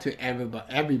 I talk to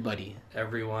everybody.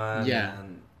 Everyone. Yeah.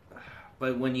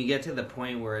 But when you get to the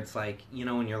point where it's like, you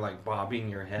know, when you're like bobbing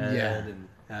your head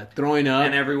Yeah. Throwing up.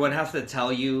 and everyone has to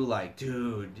tell you like,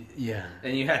 dude, Yeah.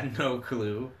 and you had no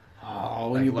clue. Oh,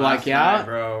 when Like, you last black out. night,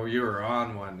 bro, you were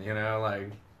on one, you know,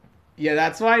 like. Yeah,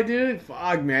 that's why, dude.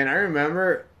 Fuck, man. I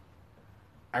remember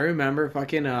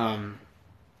fucking, what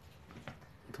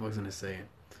the fuck's I gonna say?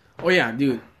 Oh, yeah,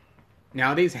 dude.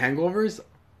 Nowadays, hangovers,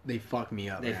 they fuck me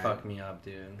up, They man. fuck me up,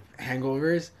 dude.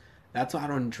 Hangovers, that's why I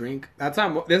don't drink. This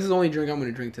is the only drink I'm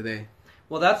gonna drink today.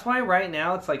 Well, that's why right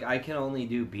now it's like I can only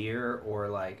do beer or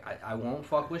like I won't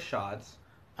fuck with shots.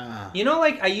 You know,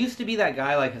 like I used to be that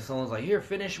guy. Like if someone's like, "Here,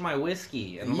 finish my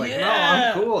whiskey," and I'm like, "No,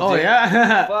 I'm cool." Oh, dude.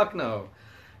 yeah. Fuck no.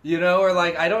 You know, or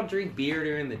like I don't drink beer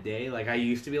during the day. Like I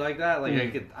used to be like that. Like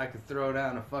I could throw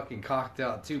down a fucking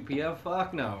cocktail at 2 p.m.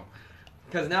 Fuck no.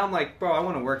 Because now I'm like, bro, I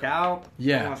want to work out.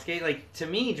 Yeah. I want to skate. Like to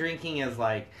me, drinking is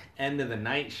like end of the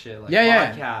night shit. Like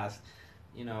Yeah, podcast.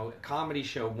 You know, comedy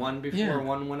show. One before, Yeah.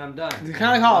 one when I'm done. It's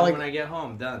kinda like how, One like- when I get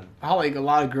home, done. How like a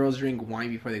lot of girls drink wine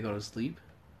before they go to sleep.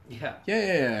 Yeah.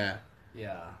 Yeah.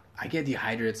 Yeah. I get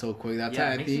dehydrated so quick. That's Yeah,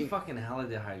 why it I makes you think. fucking hella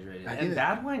dehydrated. I And did-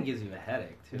 bad wine gives you a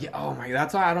headache too. Yeah. Oh my.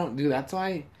 That's why I don't do. That's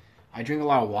why I drink a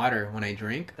lot of water when I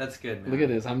drink. That's good, man. Look at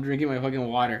this. I'm drinking my fucking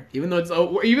water, even though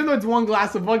it's one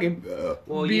glass of fucking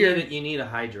Well, beer. you need to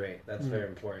hydrate. That's very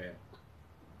important.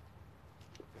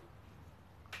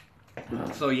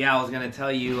 So yeah, I was gonna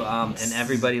tell you, and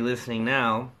everybody listening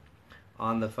now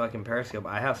on the fucking Periscope,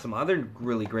 I have some other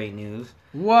really great news.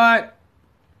 What?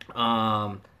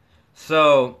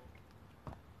 So,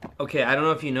 okay, I don't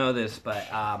know if you know this, but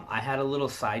I had a little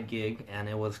side gig, and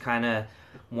it was kind of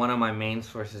one of my main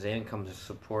sources of income to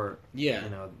support, Yeah. you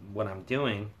know, what I'm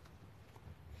doing.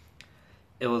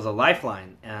 It was a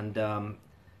lifeline, and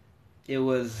it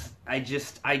was.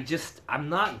 I'm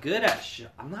not good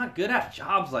at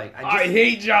jobs. Like I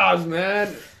hate jobs,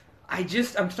 man. I'm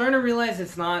starting to realize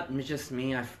it's not just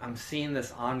me. I'm seeing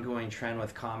this ongoing trend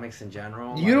with comics in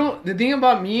general. You don't. The thing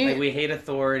about me, Like, we hate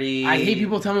authority. I hate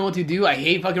people telling me what to do. I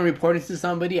hate fucking reporting to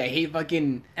somebody. I hate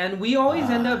fucking. And we always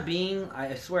end up being,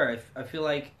 I swear, I feel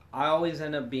like I always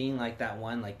end up being like that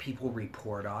one, like people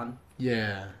report on.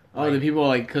 Yeah. Oh, Like- the people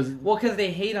like because Well, because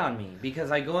they hate on me. Because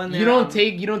I go in there. you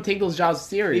don't take those jobs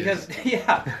serious. Because,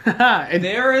 yeah. And-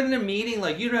 They're in the meeting,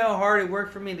 like, you know how hard it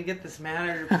worked for me to get this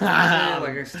manager position?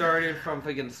 Like, I started from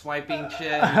fucking swiping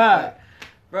shit. And it's like,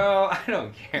 bro, I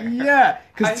don't care. yeah,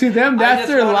 because to them I that's just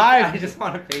their want life. I just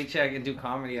want a paycheck and do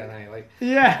comedy at night. Like,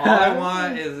 Yeah. all I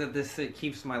want is that it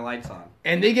keeps my lights on.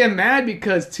 And they get mad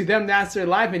because to them that's their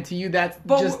life, and to you that's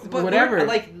just whatever.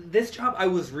 Like this job, I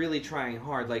was really trying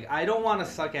hard. Like I don't want to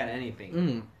suck at anything.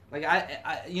 Mm. Like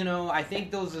I think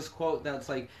there was this quote that's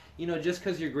like, you know, just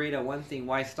because you're great at one thing,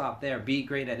 why stop there? Be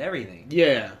great at everything.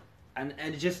 Yeah. And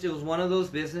it was one of those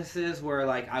businesses where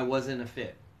like I wasn't a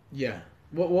fit. Yeah.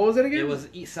 What was it again? It was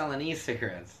selling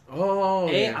e-cigarettes. Oh.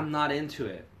 A, yeah. I'm not into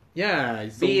it. Yeah.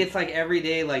 So, B, it's like every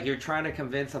day, like you're trying to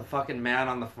convince a fucking man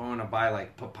on the phone to buy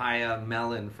like papaya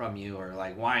melon from you, or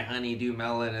like why honeydew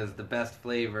melon is the best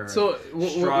flavor. So,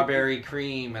 strawberry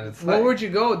cream, and it's where like, would you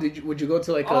go? Would you go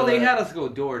to like? oh, they had us go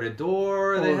door to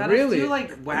door. They Oh, had really? us do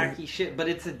like wacky shit, but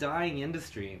it's a dying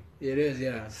industry. It is,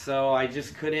 yeah. So I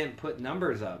just couldn't put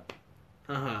numbers up.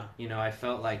 Uh-huh. You know, I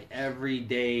felt like every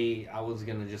day I was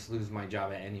gonna just lose my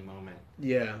job at any moment.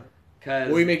 Yeah.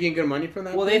 Cause Were you making good money from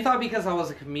that? well, they thought because I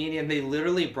was a comedian, they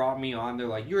literally brought me on. They're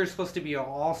like, "You're supposed to be an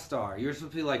all-star. You're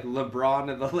supposed to be like LeBron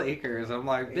of the Lakers." I'm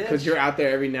like, "Bitch." Because you're out there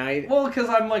every night. Well, because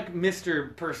I'm like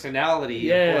Mr. Personality,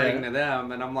 Yeah. according to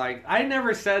them, and I'm like, I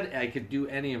never said I could do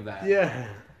any of that. Yeah.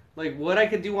 Like, what I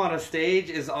could do on a stage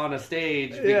is on a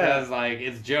stage Yeah. because, like,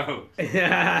 it's jokes.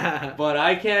 Yeah. But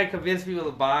I can't convince people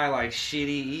to buy, like, shitty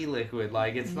e-liquid.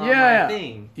 Like, it's not Yeah. my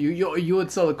thing. You would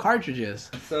sell the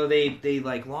cartridges. So they,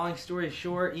 like, long story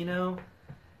short, you know?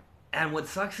 And what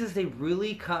sucks is they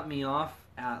really cut me off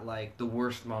at, like, the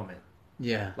worst moment.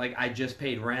 Yeah. Like, I just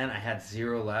paid rent, I had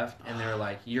 $0 left, and they were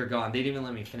like, you're gone. They didn't even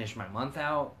let me finish my month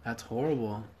out. That's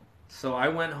horrible. So I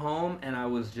went home and I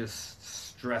was just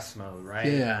stress mode, right?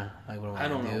 Yeah. Like, what am I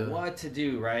don't know what to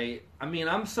do, right? I mean,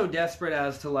 I'm so desperate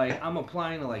as to like I'm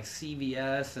applying to like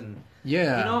CVS and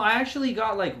Yeah. you know, I actually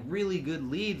got like really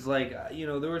good leads. Like, you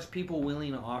know, there was people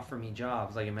willing to offer me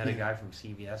jobs. Like, I met a guy from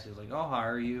CVS. He was like, "I'll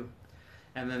hire you,"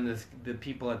 and then the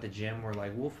people at the gym were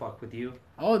like, "We'll fuck with you."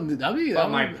 Oh, But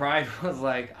my pride was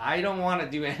like, I don't want to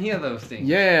do any of those things.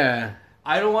 Yeah.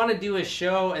 I don't want to do a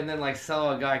show and then like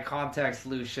sell a guy contact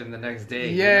solution the next day.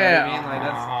 Yeah. You know what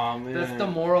I mean? Like that's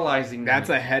demoralizing. That's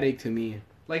me. a headache to me.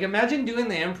 Like imagine doing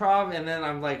the improv and then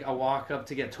I'm like I walk up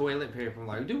to get toilet paper. I'm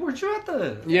like, dude, weren't you at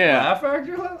the Laugh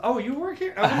Factory? Oh, you work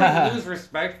here? I would like lose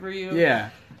respect for you.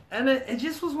 Yeah. And it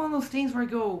just was one of those things where I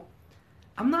go,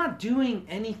 I'm not doing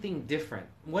anything different.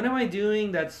 What am I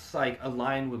doing that's like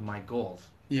aligned with my goals?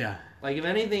 Yeah. Like if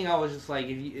anything, I was just like,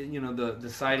 if you know, the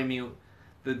side of me,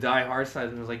 the die-hard side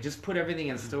of me was like, just put everything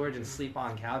in storage and sleep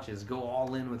on couches. Go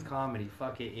all in with comedy.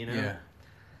 Fuck it, you know? Yeah.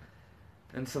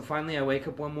 And so finally I wake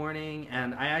up one morning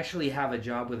and I actually have a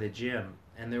job with a gym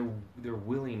and they're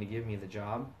willing to give me the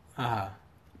job. Uh-huh.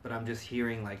 But I'm just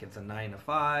hearing like it's a 9 to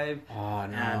 5. Oh,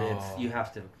 no.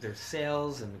 And there's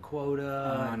sales and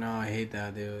quota. Oh, no, I hate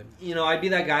that, dude. You know, I'd be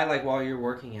that guy like while you're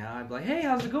working out, I'd be like, hey,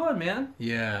 how's it going, man?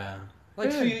 Yeah.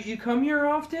 Like, so you come here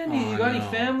often? You got any no.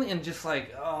 family? And just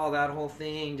like, oh, that whole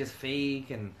thing, just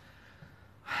fake. And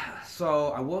so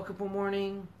I woke up one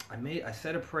morning, I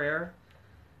said a prayer,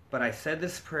 but I said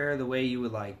this prayer the way you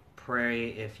would like pray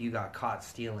if you got caught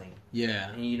stealing.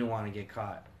 Yeah. And you don't want to get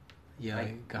caught. Yeah,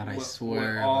 like, God, I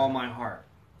swear. With all my heart.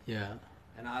 Yeah.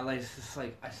 And I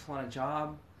just want a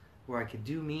job where I could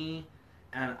do me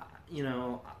and, you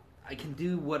know, I can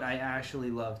do what I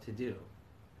actually love to do.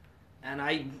 And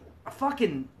I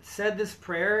fucking said this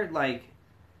prayer, like,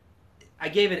 I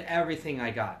gave it everything I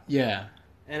got. Yeah.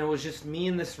 And it was just me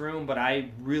in this room, but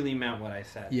I really meant what I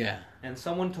said. Yeah. And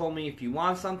someone told me if you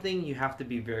want something, you have to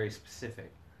be very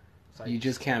specific. So you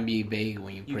just can't be vague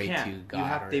when you pray to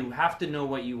God. They have to know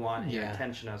what you want and your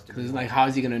intention has to be. Because it's like, how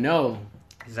is he going to know?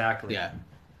 Exactly. Yeah.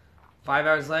 5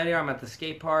 hours later, I'm at the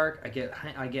skate park.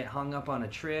 I get hung up on a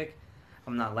trick.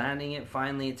 I'm not landing it.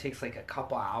 Finally, it takes like a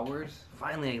couple hours.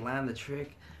 Finally, I land the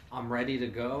trick. I'm ready to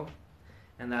go.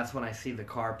 And that's when I see the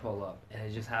car pull up. And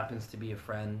it just happens to be a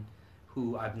friend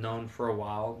who I've known for a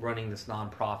while, running this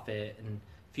nonprofit. And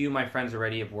a few of my friends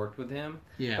already have worked with him.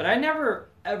 Yeah. But I never,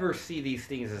 ever see these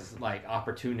things as, like,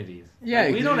 opportunities. Yeah.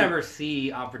 Like, we don't ever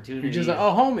see opportunities. You're just like,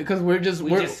 oh, homie, because we're just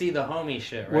see the homie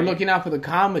shit, right? We're looking out for the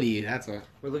comedy.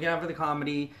 We're looking out for the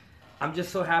comedy. I'm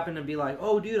just so happen to be like,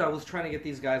 oh, dude, I was trying to get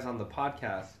these guys on the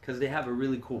podcast because they have a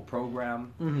really cool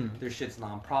program. Mm-hmm. Their shit's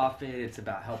nonprofit. It's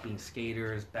about helping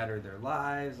skaters better their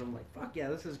lives. I'm like, fuck yeah,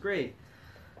 this is great.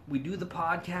 We do the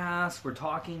podcast. We're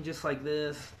talking just like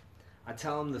this. I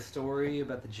tell them the story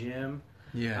about the gym.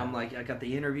 Yeah. I'm like, I got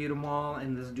the interview tomorrow,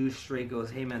 and this dude straight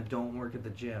goes, hey, man, don't work at the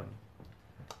gym.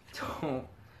 Don't.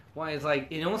 Why? It's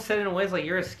like, you almost said it in a way, it's like,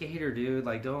 you're a skater, dude.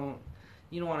 Like,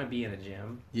 you don't want to be in a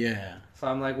gym. Yeah. So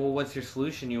I'm like, well, what's your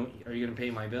solution? Are you going to pay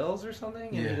my bills or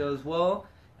something? And he goes, well,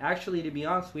 actually, to be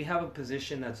honest, we have a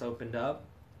position that's opened up,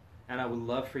 and I would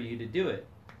love for you to do it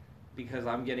because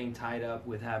I'm getting tied up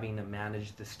with having to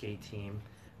manage the skate team.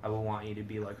 I would want you to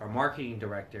be like our marketing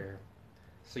director.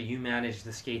 So you manage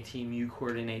the skate team, you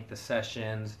coordinate the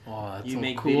sessions, that's you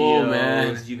make cool, videos,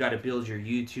 man. You got to build your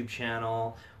YouTube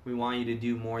channel. We want you to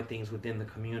do more things within the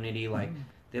community. Like,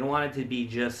 they don't want it to be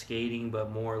just skating,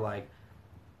 but more like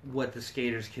what the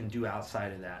skaters can do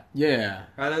outside of that. Yeah.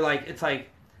 Rather, like, it's like,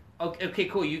 okay,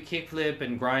 cool, you kickflip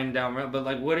and grind down, but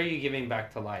like, what are you giving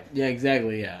back to life? Yeah,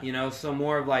 exactly, yeah. You know, so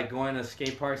more of like going to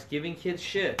skate parks, giving kids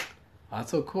shit.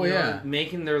 That's so cool, You know, yeah.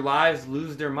 making their lives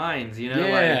lose their minds, you know?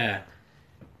 Yeah. Like,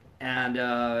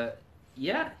 and,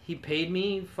 he paid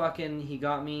me, he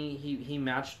got me, he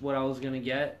matched what I was going to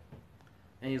get.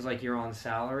 And he's like, you're on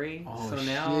salary. Oh, so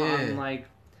now I'm like,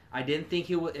 I didn't think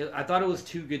I thought it was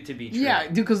too good to be true. Yeah,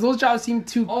 dude, because those jobs seem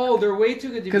too... Oh, they're way too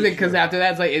good to be true. Because after that,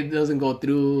 it's like, it doesn't go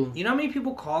through. You know how many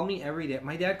people call me every day?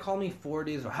 My dad called me 4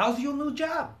 days ago. How's your new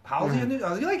job? How's your new...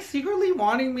 Are you, like, secretly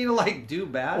wanting me to, like, do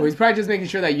bad? Or he's probably just making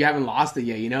sure that you haven't lost it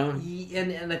yet, you know?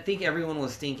 And I think everyone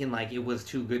was thinking, like, it was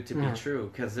too good to be true.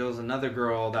 Because there was another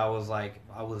girl that was, like,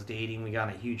 I was dating. We got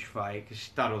in a huge fight because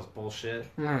she thought it was bullshit.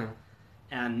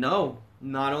 And no,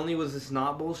 not only was this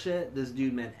not bullshit, this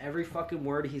dude meant every fucking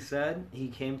word he said. He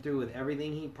came through with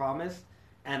everything he promised,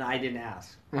 and I didn't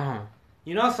ask.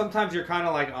 You know, sometimes you're kind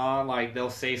of like, like they'll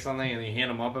say something and you hit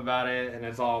them up about it, and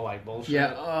it's all like bullshit.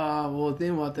 Yeah, well,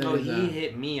 think about that. No, he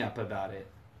hit me up about it.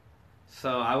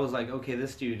 So I was like, okay,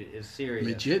 this dude is serious.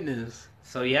 Legitness.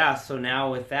 So yeah, so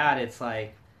now with that, it's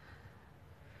like,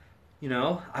 You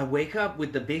know, I wake up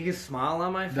with the biggest smile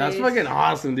on my face. That's fucking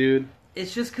awesome, dude.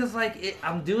 It's just because, like,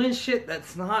 I'm doing shit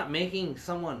that's not making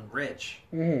someone rich.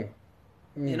 You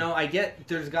know, I get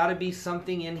there's got to be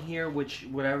something in here which,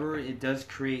 whatever, it does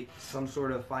create some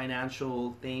sort of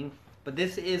financial thing. But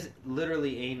this is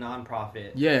literally a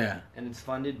nonprofit. Yeah. And it's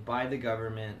funded by the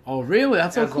government. Oh, really?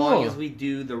 That's so cool. As long as we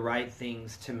do the right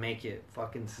things to make it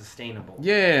fucking sustainable.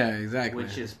 Yeah, exactly.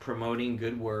 Which is promoting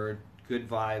good word, good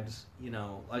vibes. You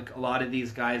know, like a lot of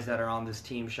these guys that are on this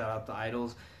team, shout out to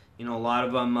Idols, you know, a lot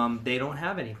of them, they don't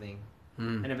have anything.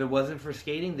 And if it wasn't for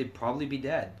skating, they'd probably be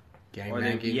dead.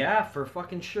 Gangbanging. Yeah, for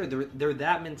fucking sure. They're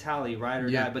that mentality, right or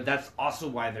die. But that's also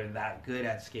why they're that good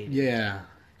at skating. Yeah.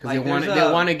 Because Like,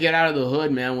 they want to get out of the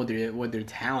hood, man, with their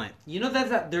talent. You know,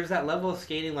 there's that level of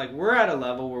skating. Like, we're at a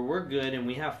level where we're good and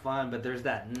we have fun, but there's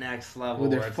that next level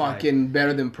where they're fucking like,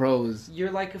 better than pros.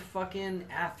 You're like a fucking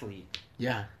athlete.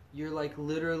 Yeah. You're like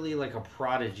literally like a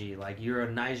prodigy. Like you're a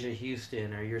Nyjah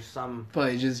Houston or you're some.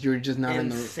 But you're just not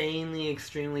insanely,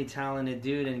 extremely talented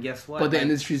dude. And guess what? But the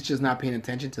industry's just not paying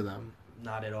attention to them.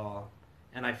 Not at all.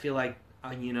 And I feel like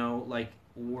you know, like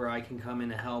where I can come in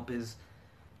to help is.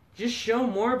 Just show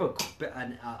more of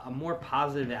a more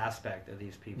positive aspect of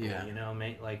these people. Yeah. You know,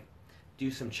 like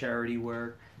do some charity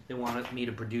work. They wanted me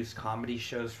to produce comedy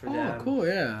shows for them. Oh, cool!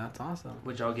 Yeah, that's awesome.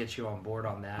 Which I'll get you on board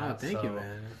on that. Oh, thank you,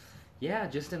 man. Yeah,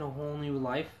 just in a whole new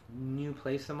life, new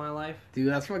place in my life. Dude,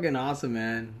 that's fucking awesome,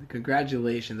 man.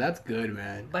 Congratulations. That's good,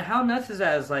 man. But how nuts is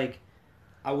that? Is like,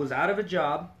 I was out of a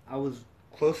job. I was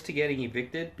close to getting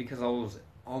evicted because I was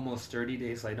almost 30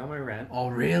 days late on my rent. Oh,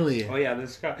 really? Oh, yeah.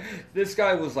 This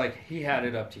guy was like, he had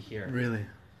it up to here. Really?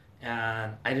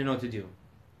 And I didn't know what to do.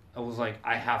 I was like,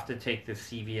 I have to take this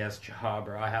CVS job,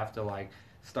 or I have to like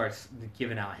start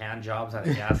giving out hand jobs at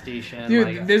a gas station. Dude,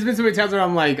 like, there's been so many times where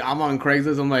I'm on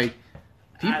Craigslist. I'm like,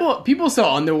 people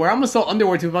sell underwear. I'm gonna sell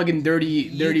underwear to fucking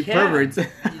dirty perverts.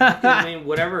 I mean,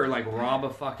 whatever. Like rob a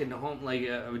fucking home, like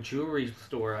a jewelry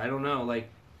store. I don't know, like.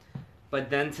 But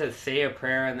then to say a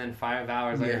prayer and then 5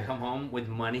 hours later come home with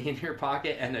money in your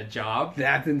pocket and a job.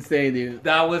 That's insane, dude.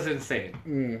 That was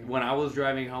insane. When I was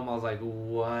driving home, I was like,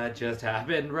 what just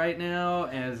happened right now?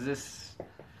 And is this...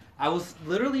 I was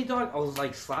literally, dog, I was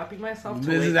like slapping myself.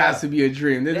 This has to be a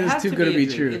dream. This is too good to be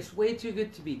true. It's way too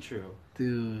good to be true.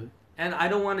 Dude. And I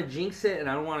don't want to jinx it and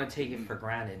I don't want to take it for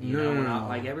granted. You know? Not,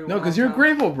 like, no, because you're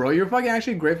grateful, bro. You're fucking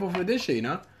actually grateful for this shit, you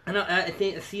know? I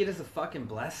see it as a fucking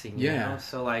blessing, you know?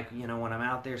 So, like, you know, when I'm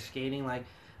out there skating, like,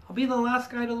 I'll be the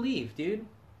last guy to leave, dude.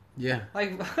 Yeah.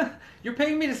 Like, you're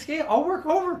paying me to skate? I'll work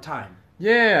overtime.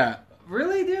 Yeah.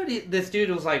 Really, dude? This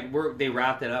dude was like, they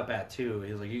wrapped it up at 2.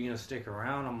 He was like, you gonna stick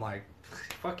around? I'm like,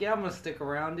 fuck yeah, I'm gonna stick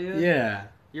around, dude. Yeah.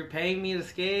 You're paying me to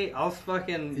skate? I'll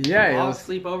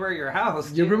sleep over at your house,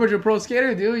 dude. You're pretty much a pro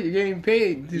skater, dude. You're getting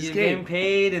paid to skate. You're getting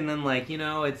paid, and then, like, you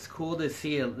know, it's cool to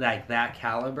see, like, that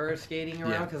caliber skating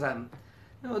around, because I'm,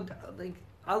 you know, like,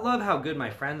 I love how good my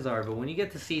friends are, but when you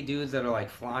get to see dudes that are, like,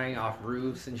 flying off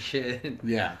roofs and shit.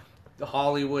 Yeah. The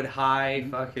Hollywood High,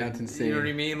 fucking. That's insane. You know what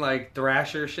I mean? Like,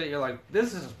 Thrasher shit. You're like,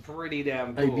 this is pretty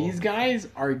damn cool. Like, these guys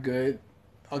are good.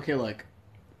 Okay, look.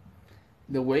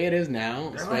 The way it is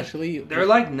now, they're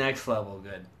like next level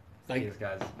good. Like these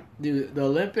guys, dude. The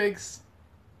Olympics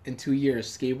in 2 years,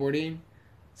 skateboarding.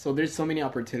 So there's so many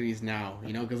opportunities now,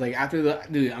 you know, because like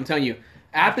I'm telling you,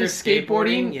 after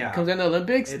skateboarding comes in the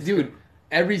Olympics, dude.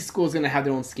 Every school's gonna have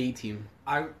their own skate team.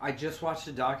 I just watched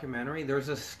a documentary. There's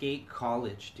a skate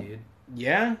college, dude.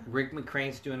 Yeah. Rick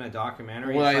McCrane's doing a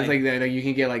documentary. Well, it's like that. You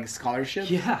can get like scholarships.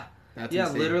 Yeah. That's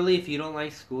insane. Literally, if you don't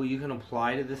like school, you can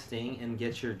apply to this thing and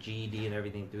get your GED and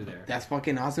everything through there. That's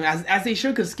fucking awesome. As they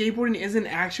should, because skateboarding is an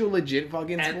actual legit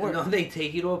fucking sport. No, they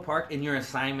take you to a park and your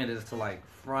assignment is to like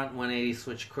front 180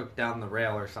 switch crook down the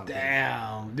rail or something.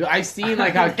 Damn. Dude, I've seen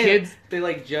like how kids... They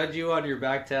like judge you on your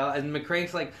back tail. And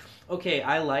McCrane's like, okay,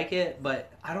 I like it,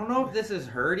 but I don't know if this is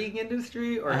hurting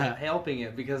industry or helping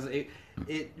it, because it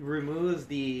removes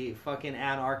the fucking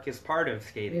anarchist part of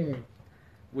skating.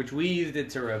 Which we used it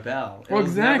to rebel. It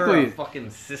was never a fucking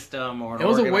system or. It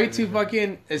was a way to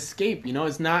fucking escape. You know,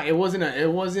 it's not. It wasn't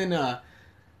a.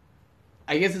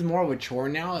 I guess it's more of a chore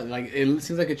now. Like it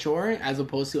seems like a chore as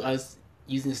opposed to us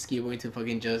using skateboarding to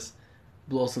fucking just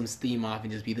blow some steam off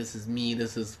and just be, this is me.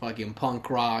 This is fucking punk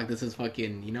rock. This is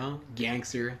fucking, you know,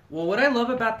 gangster. Well, what I love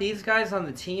about these guys on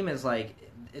the team is like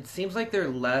it seems like they're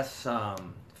less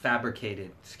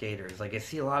fabricated skaters. Like I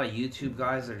see a lot of YouTube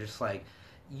guys that are just like.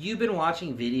 You've been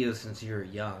watching videos since you were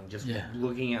young, just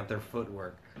looking at their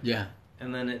footwork. Yeah.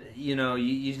 And then, you know,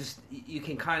 you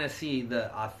can kind of see the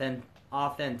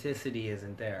authenticity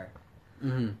isn't there.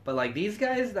 But like these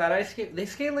guys that I skate, they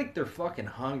skate like they're fucking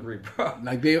hungry, bro.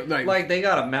 Like they Like they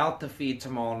got a mouth to feed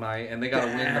tomorrow night, and they got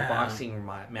to win the boxing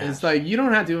match. It's like you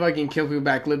don't have to fucking kill people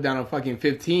backflip down a fucking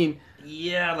 15.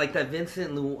 Yeah, like that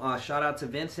Vincent. Shout out to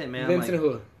Vincent, man. Vincent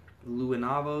like, who?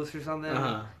 Luinavos or something.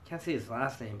 Can't say his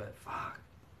last name, but fuck.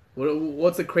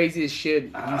 What's the craziest shit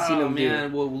you've seen him do?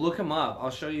 Man, well, look him up.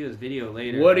 I'll show you his video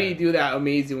later. What do you do that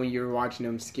amazing when you're watching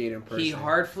him skate in person? He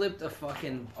hard flipped a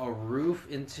roof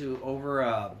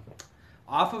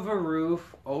off of a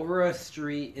roof over a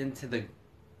street into the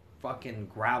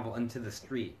fucking gravel into the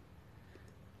street.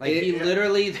 Like he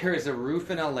literally, there's a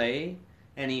roof in LA,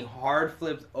 and he hard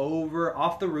flipped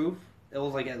off the roof. It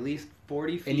was like at least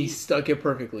 40 feet, and he stuck it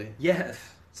perfectly. Yes.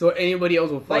 So anybody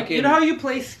else will fucking... Like, you know how you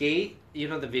play Skate? You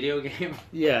know the video game?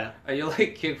 Yeah. Or you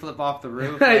like kickflip off the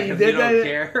roof like, you don't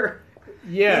care?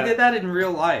 Yeah. He did that in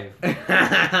real life.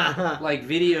 Like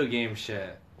video game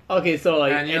shit. Okay, so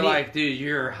like... And you're like, dude,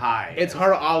 you're high. It's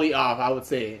hard to ollie off, I would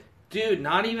say. Dude,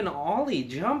 not even ollie,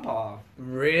 jump off.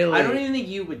 Really? I don't even think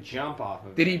you would jump off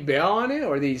of it. Did he bail on it,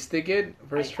 or did he stick it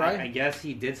first try? I guess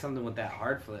he did something with that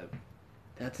hard flip.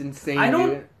 That's insane,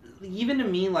 dude. Even to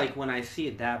me, like, when I see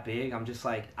it that big, I'm just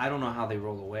like, I don't know how they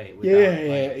roll away. Yeah,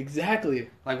 exactly.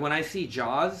 Like, when I see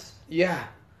Jaws... Yeah.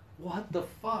 What the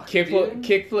fuck,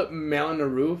 Kickflip Mel on the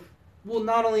roof. Well,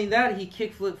 not only that, he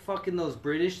kickflipped fucking those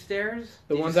British stairs.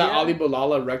 The ones that Ali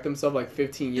Bilal wrecked himself like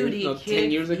 10 years ago?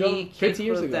 15 years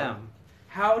ago. Them.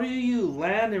 How do you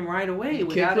land and ride away? He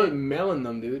kickflip Mel in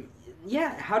them, dude.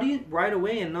 Yeah, how do you ride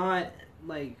away and not,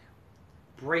 like,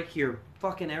 break your...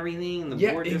 fucking everything and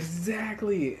the board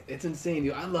exactly. It's insane,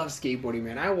 dude. I love skateboarding,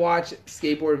 man. I watch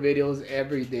skateboard videos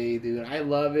every day, dude. I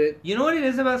love it. You know what it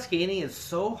is about skating? It's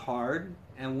so hard,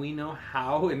 and we know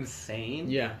how insane.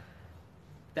 Yeah.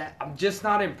 That I'm just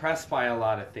not impressed by a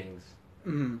lot of things.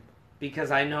 Mm-hmm.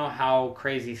 Because I know how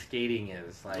crazy skating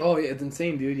is. Like, oh, yeah, it's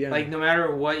insane, dude. Yeah. Like, no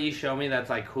matter what you show me that's,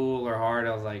 like, cool or hard,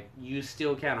 I was like, you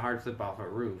still can't hard flip off a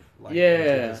roof. Like,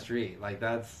 into the street. Like,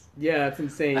 that's... Yeah, it's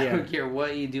insane, I don't care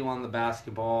what you do on the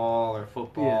basketball or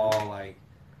football.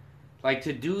 Like,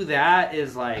 to do that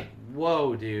is, like,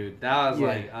 whoa, dude. That was,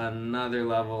 like, another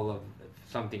level of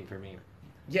something for me.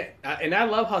 Yeah, and I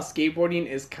love how skateboarding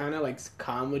is kind of like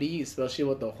comedy, especially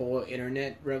with the whole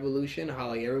internet revolution. How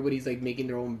like everybody's like making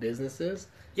their own businesses.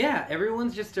 Yeah,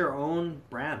 everyone's just their own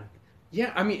brand.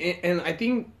 Yeah, I mean, and I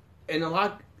think, and a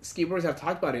lot of skateboarders have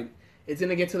talked about it. It's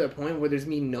gonna get to the point where there's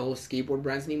me no skateboard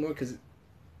brands anymore because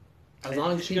as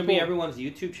long as it's gonna be everyone's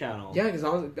YouTube channel. Yeah, because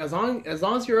as long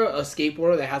as you're a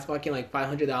skateboarder that has fucking like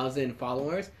 500,000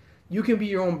 followers, you can be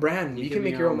your own brand. You can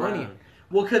make your own money.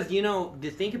 Well, because, you know, to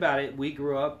think about it, we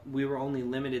grew up, we were only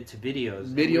limited to videos.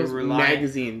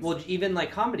 Magazines. Well, even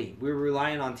like comedy. We were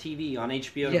relying on TV, on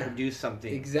HBO to produce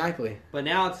something. Exactly. But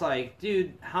now it's like,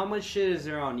 dude, how much shit is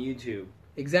there on YouTube?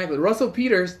 Exactly. Russell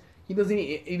Peters, he doesn't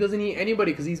need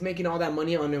anybody because he's making all that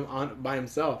money by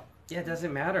himself. Yeah, it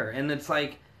doesn't matter. And it's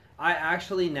like, I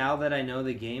actually, now that I know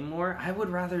the game more, I would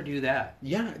rather do that.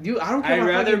 Yeah, dude, I don't care. I'd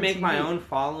rather make my own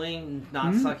following,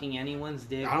 not sucking anyone's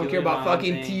dick. I don't care about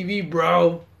fucking TV,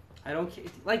 bro. I don't care.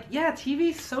 Like, yeah,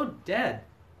 TV's so dead.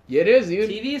 Yeah, it is, dude.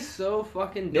 TV is so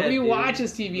fucking dead. Nobody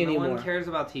watches TV anymore. No one cares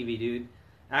about TV, dude.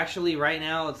 Actually, right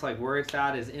now, it's like where it's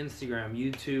at is Instagram,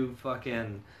 YouTube,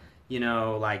 fucking, you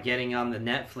know, like getting on the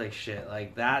Netflix shit.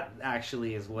 Like, that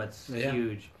actually is what's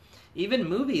huge. Even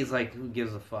movies, like, who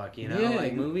gives a fuck, you know? Yeah,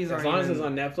 like, movies as long as it's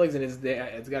on Netflix and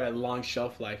it's got a long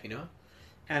shelf life, you know?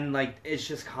 And, like, it's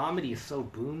just comedy is so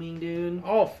booming, dude.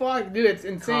 Oh, fuck, dude, it's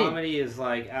insane. Comedy is,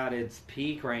 like, at its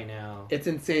peak right now. It's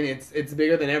insane. It's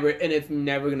bigger than ever, and it's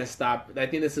never going to stop. I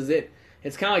think this is it.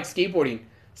 It's kind of like skateboarding.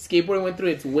 Skateboarding went through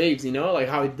its waves, you know? Like,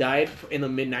 how it died in the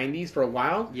mid-90s for a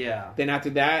while. Yeah. Then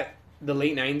after that, the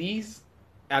late 90s,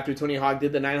 after Tony Hawk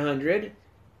did the 900...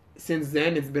 Since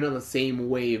then, it's been on the same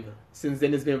wave. Since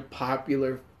then, it's been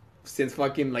popular since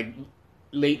fucking, like,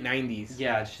 late 90s.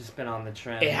 Yeah, it's just been on the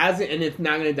trend. It hasn't, and it's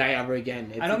not going to die ever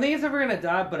again. I don't think it's ever going to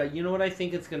die, but you know what I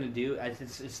think it's going to do?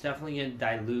 It's definitely going to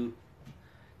dilute.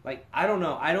 Like, I don't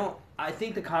know. I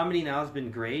think the comedy now has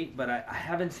been great, but I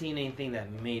haven't seen anything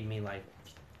that made me, like,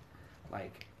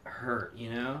 hurt, you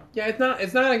know? Yeah, it's not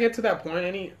going to get to that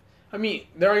point. I mean,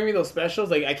 there are going to be those specials.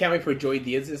 Like, I can't wait for Joy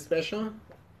Diaz's special.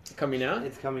 Coming out?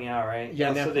 It's coming out, right?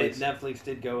 Yeah, Netflix. So Netflix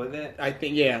did go with it? I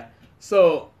think, yeah.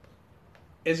 So,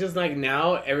 it's just like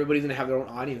now, everybody's going to have their own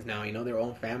audience now, you know, their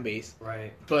own fan base.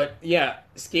 Right. But, yeah,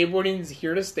 skateboarding's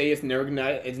here to stay. It's never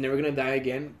gonna die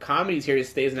again. Comedy's here to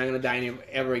stay. It's not going to die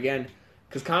ever again.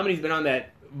 Because comedy's been on that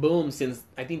boom since,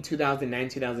 I think, 2009,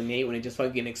 2008, when it just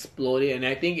fucking exploded. And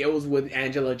I think it was with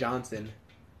Angela Johnson.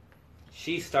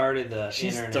 She started the She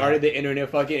internet. started the internet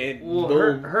fucking. Well,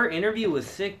 her interview was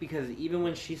sick because even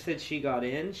when she said she got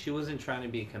in, she wasn't trying to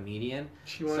be a comedian.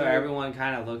 So everyone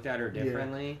kind of looked at her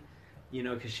differently, you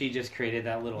know, because she just created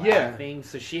that little app thing.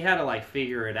 So she had to like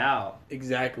figure it out.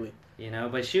 Exactly. You know,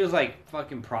 but she was like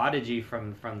fucking prodigy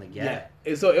from the get.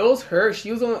 Yeah. So it was her.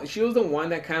 She was the one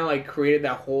that kind of like created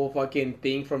that whole fucking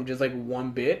thing from just like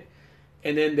one bit.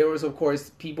 And then there was, of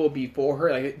course, people before her,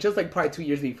 like just like probably 2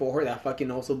 years before her, that fucking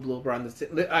also blew up around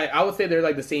the. I would say they're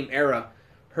like the same era.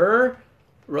 Her,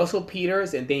 Russell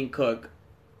Peters, and Dane Cook.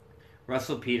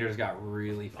 Russell Peters got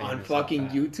really famous on fucking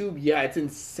YouTube. Yeah, it's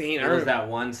insane. There was that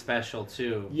one special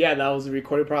too. Yeah, that was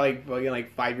recorded probably like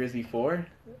 5 years before.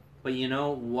 But you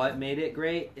know what made it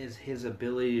great is his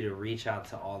ability to reach out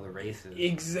to all the races.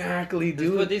 Exactly,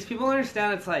 dude. But these people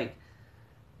understand it's like.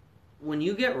 When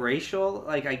you get racial,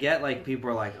 like I get, like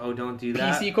people are like, "Oh, don't do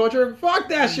that." PC culture, fuck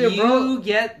that shit, bro. You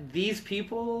get these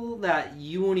people that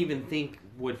you won't even think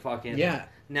would fucking. Yeah.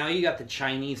 Now you got the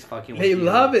Chinese fucking. They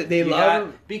love it. They love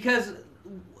it because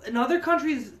in other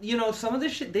countries, you know, some of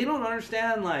this shit they don't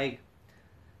understand.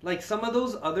 Like some of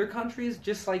those other countries,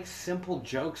 just like simple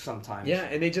jokes sometimes. Yeah,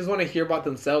 and they just want to hear about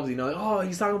themselves. You know, like, oh,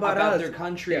 he's talking about us. Their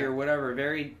country or whatever.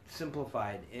 Very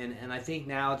simplified, and I think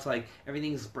now it's like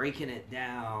everything's breaking it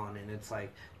down, and it's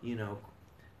like, you know,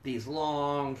 these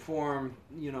long form,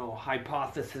 you know,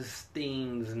 hypothesis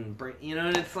things, and you know,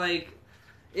 and it's like,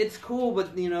 it's cool,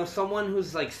 but you know, someone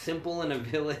who's like simple in a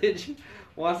village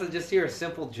wants to just hear a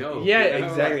simple joke. Yeah, you know?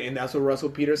 exactly, and that's where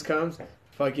Russell Peters comes.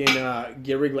 Fucking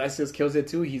Gary Iglesias kills it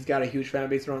too. He's got a huge fan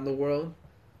base around the world.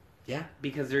 Yeah,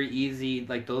 because they're easy.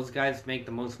 Like those guys make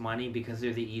the most money because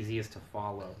they're the easiest to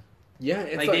follow. Yeah,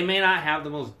 it's like they may not have the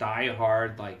most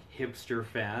diehard like hipster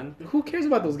fan. Who cares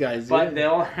about those guys? But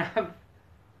they'll have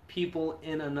people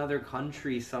in another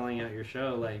country selling out your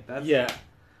show. Like that's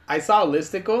I saw a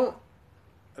listicle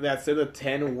that said the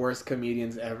 10 worst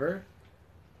comedians ever.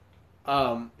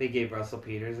 They gave Russell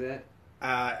Peters it.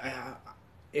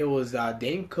 It was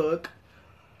Dane Cook,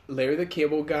 Larry the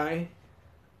Cable Guy,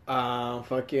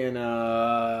 fucking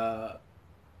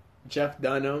Jeff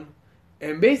Dunham,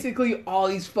 and basically all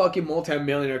these fucking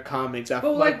multi-millionaire comics.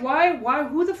 But like, why?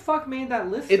 Who the fuck made that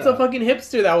list? It's a fucking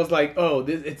hipster that was like, oh,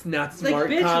 it's not smart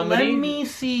like, bitch, comedy. Let me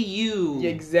see you. Yeah,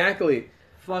 exactly.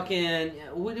 Fucking,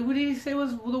 what did he say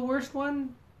was the worst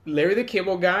one? Larry the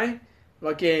Cable Guy,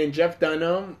 fucking Jeff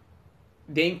Dunham.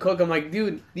 Dane Cook, I'm like,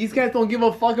 dude, these guys don't give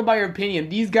a fuck about your opinion.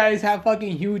 These guys have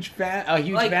fucking huge fan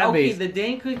base. The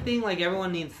Dane Cook thing, like,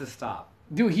 everyone needs to stop.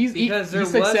 Dude, because there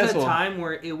was successful. a time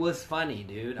where it was funny,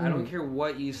 dude. I don't care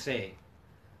what you say.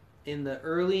 In the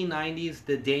early 90s,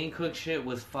 the Dane Cook shit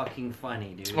was fucking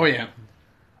funny, dude. Oh, yeah.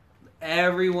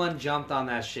 Everyone jumped on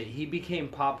that shit. He became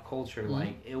pop culture.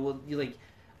 Like, it will, like...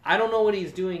 I don't know what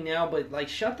he's doing now, but like,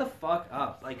 shut the fuck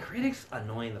up. Like, critics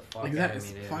annoying the fuck out of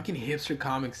me, dude. Fucking hipster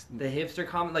comics. The hipster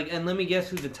comic, like, and let me guess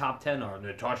who the top 10 are: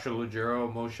 Natasha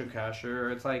Leggero, Moshe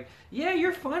Kasher. It's like, yeah,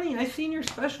 you're funny. I seen your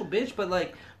special, bitch, but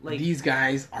like these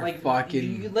guys are like,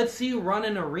 fucking. Let's see you run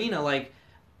an arena. Like,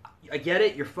 I get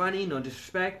it. You're funny. No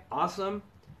disrespect. Awesome.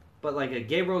 But like a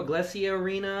Gabriel Iglesias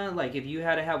arena, like if you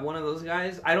had to have one of those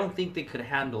guys, I don't think they could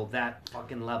handle that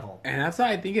fucking level. And that's why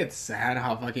I think it's sad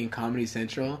how fucking Comedy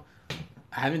Central,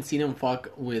 I haven't seen him fuck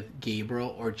with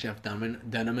Gabriel or Jeff Dunham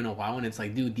in a while, and it's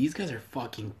like, dude, these guys are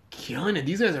fucking killing it.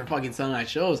 These guys are fucking selling out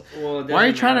shows. Well, why are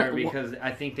you trying to? Because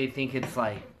I think they think it's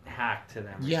like hacked to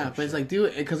them. Yeah, but it's like,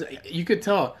 dude, because you could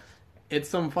tell it's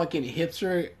some fucking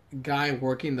hipster guy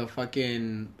working the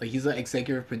fucking, like, he's an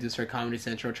executive producer at Comedy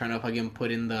Central trying to fucking put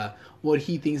in what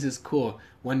he thinks is cool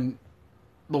when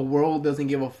the world doesn't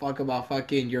give a fuck about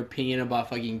fucking your opinion about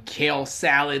fucking kale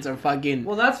salads or fucking.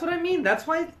 Well, that's what I mean. That's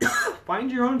why find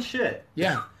your own shit.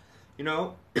 Yeah. You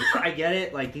know, I get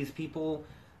it. Like, these people,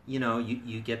 you know,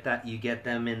 you get that, you get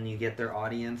them and you get their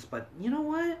audience, but you know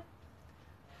what?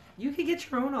 You could get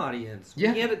your own audience. We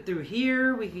get it through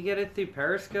here. We could get it through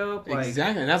Periscope. Like,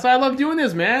 exactly. And that's why I love doing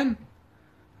this, man.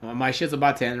 Well, my shit's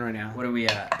about to end right now. What are we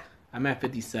at? I'm at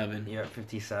 57. You're at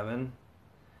 57?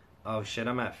 Oh, shit,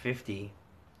 I'm at 50.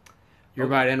 You're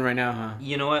about to end right now, huh?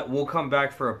 You know what? We'll come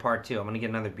back for a part 2. I'm going to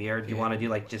get another beer. Do you want to do,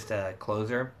 like, just a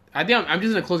closer? I think I'm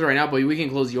just going to close it right now, but we can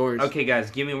close yours. Okay,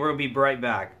 guys. We're going to be right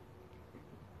back.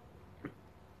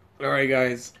 Alright,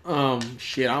 guys.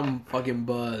 Shit, I'm fucking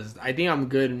buzzed. I think I'm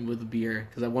good with the beer,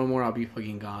 because one more I'll be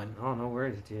fucking gone. Oh, no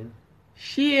worries, dude.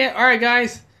 Shit. Alright,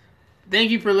 guys.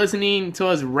 Thank you for listening to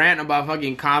us rant about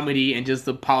fucking comedy and just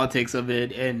the politics of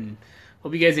it, and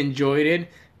hope you guys enjoyed it.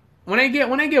 When I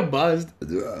get buzzed...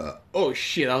 Oh,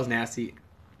 shit, that was nasty.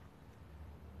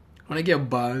 When I get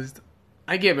buzzed,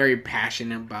 I get very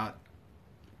passionate about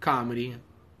comedy.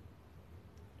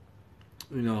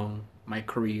 my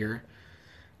career.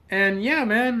 And yeah,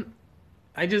 man,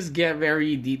 I just get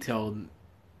very detailed,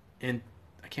 and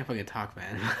I can't fucking talk,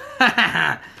 man.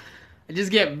 I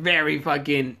just get very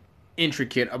fucking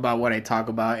intricate about what I talk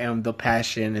about and the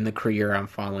passion and the career I'm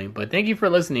following. But thank you for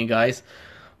listening, guys.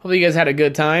 Hopefully you guys had a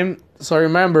good time. So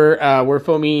remember, we're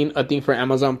filming a thing for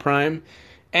Amazon Prime.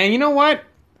 And you know what?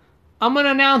 I'm going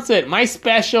to announce it. My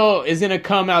special is going to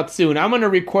come out soon. I'm going to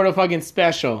record a fucking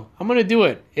special. I'm going to do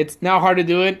it. It's now hard to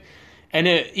do it. And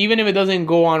even if it doesn't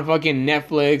go on fucking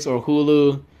Netflix or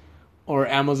Hulu or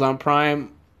Amazon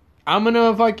Prime, I'm going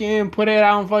to fucking put it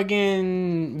out on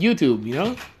fucking YouTube, you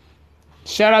know?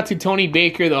 Shout out to Tony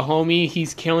Baker, the homie.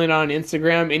 He's killing it on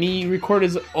Instagram. And he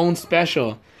recorded his own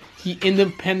special. He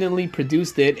independently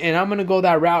produced it. And I'm going to go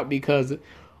that route because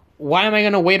why am I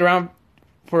going to wait around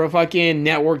for a fucking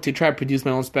network to try to produce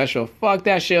my own special? Fuck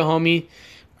that shit, homie.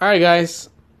 Alright, guys.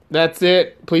 That's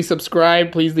it. Please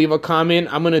subscribe. Please leave a comment.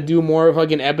 I'm going to do more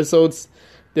fucking episodes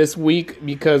this week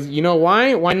because you know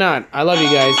why? Why not? I love you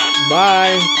guys.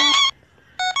 Bye.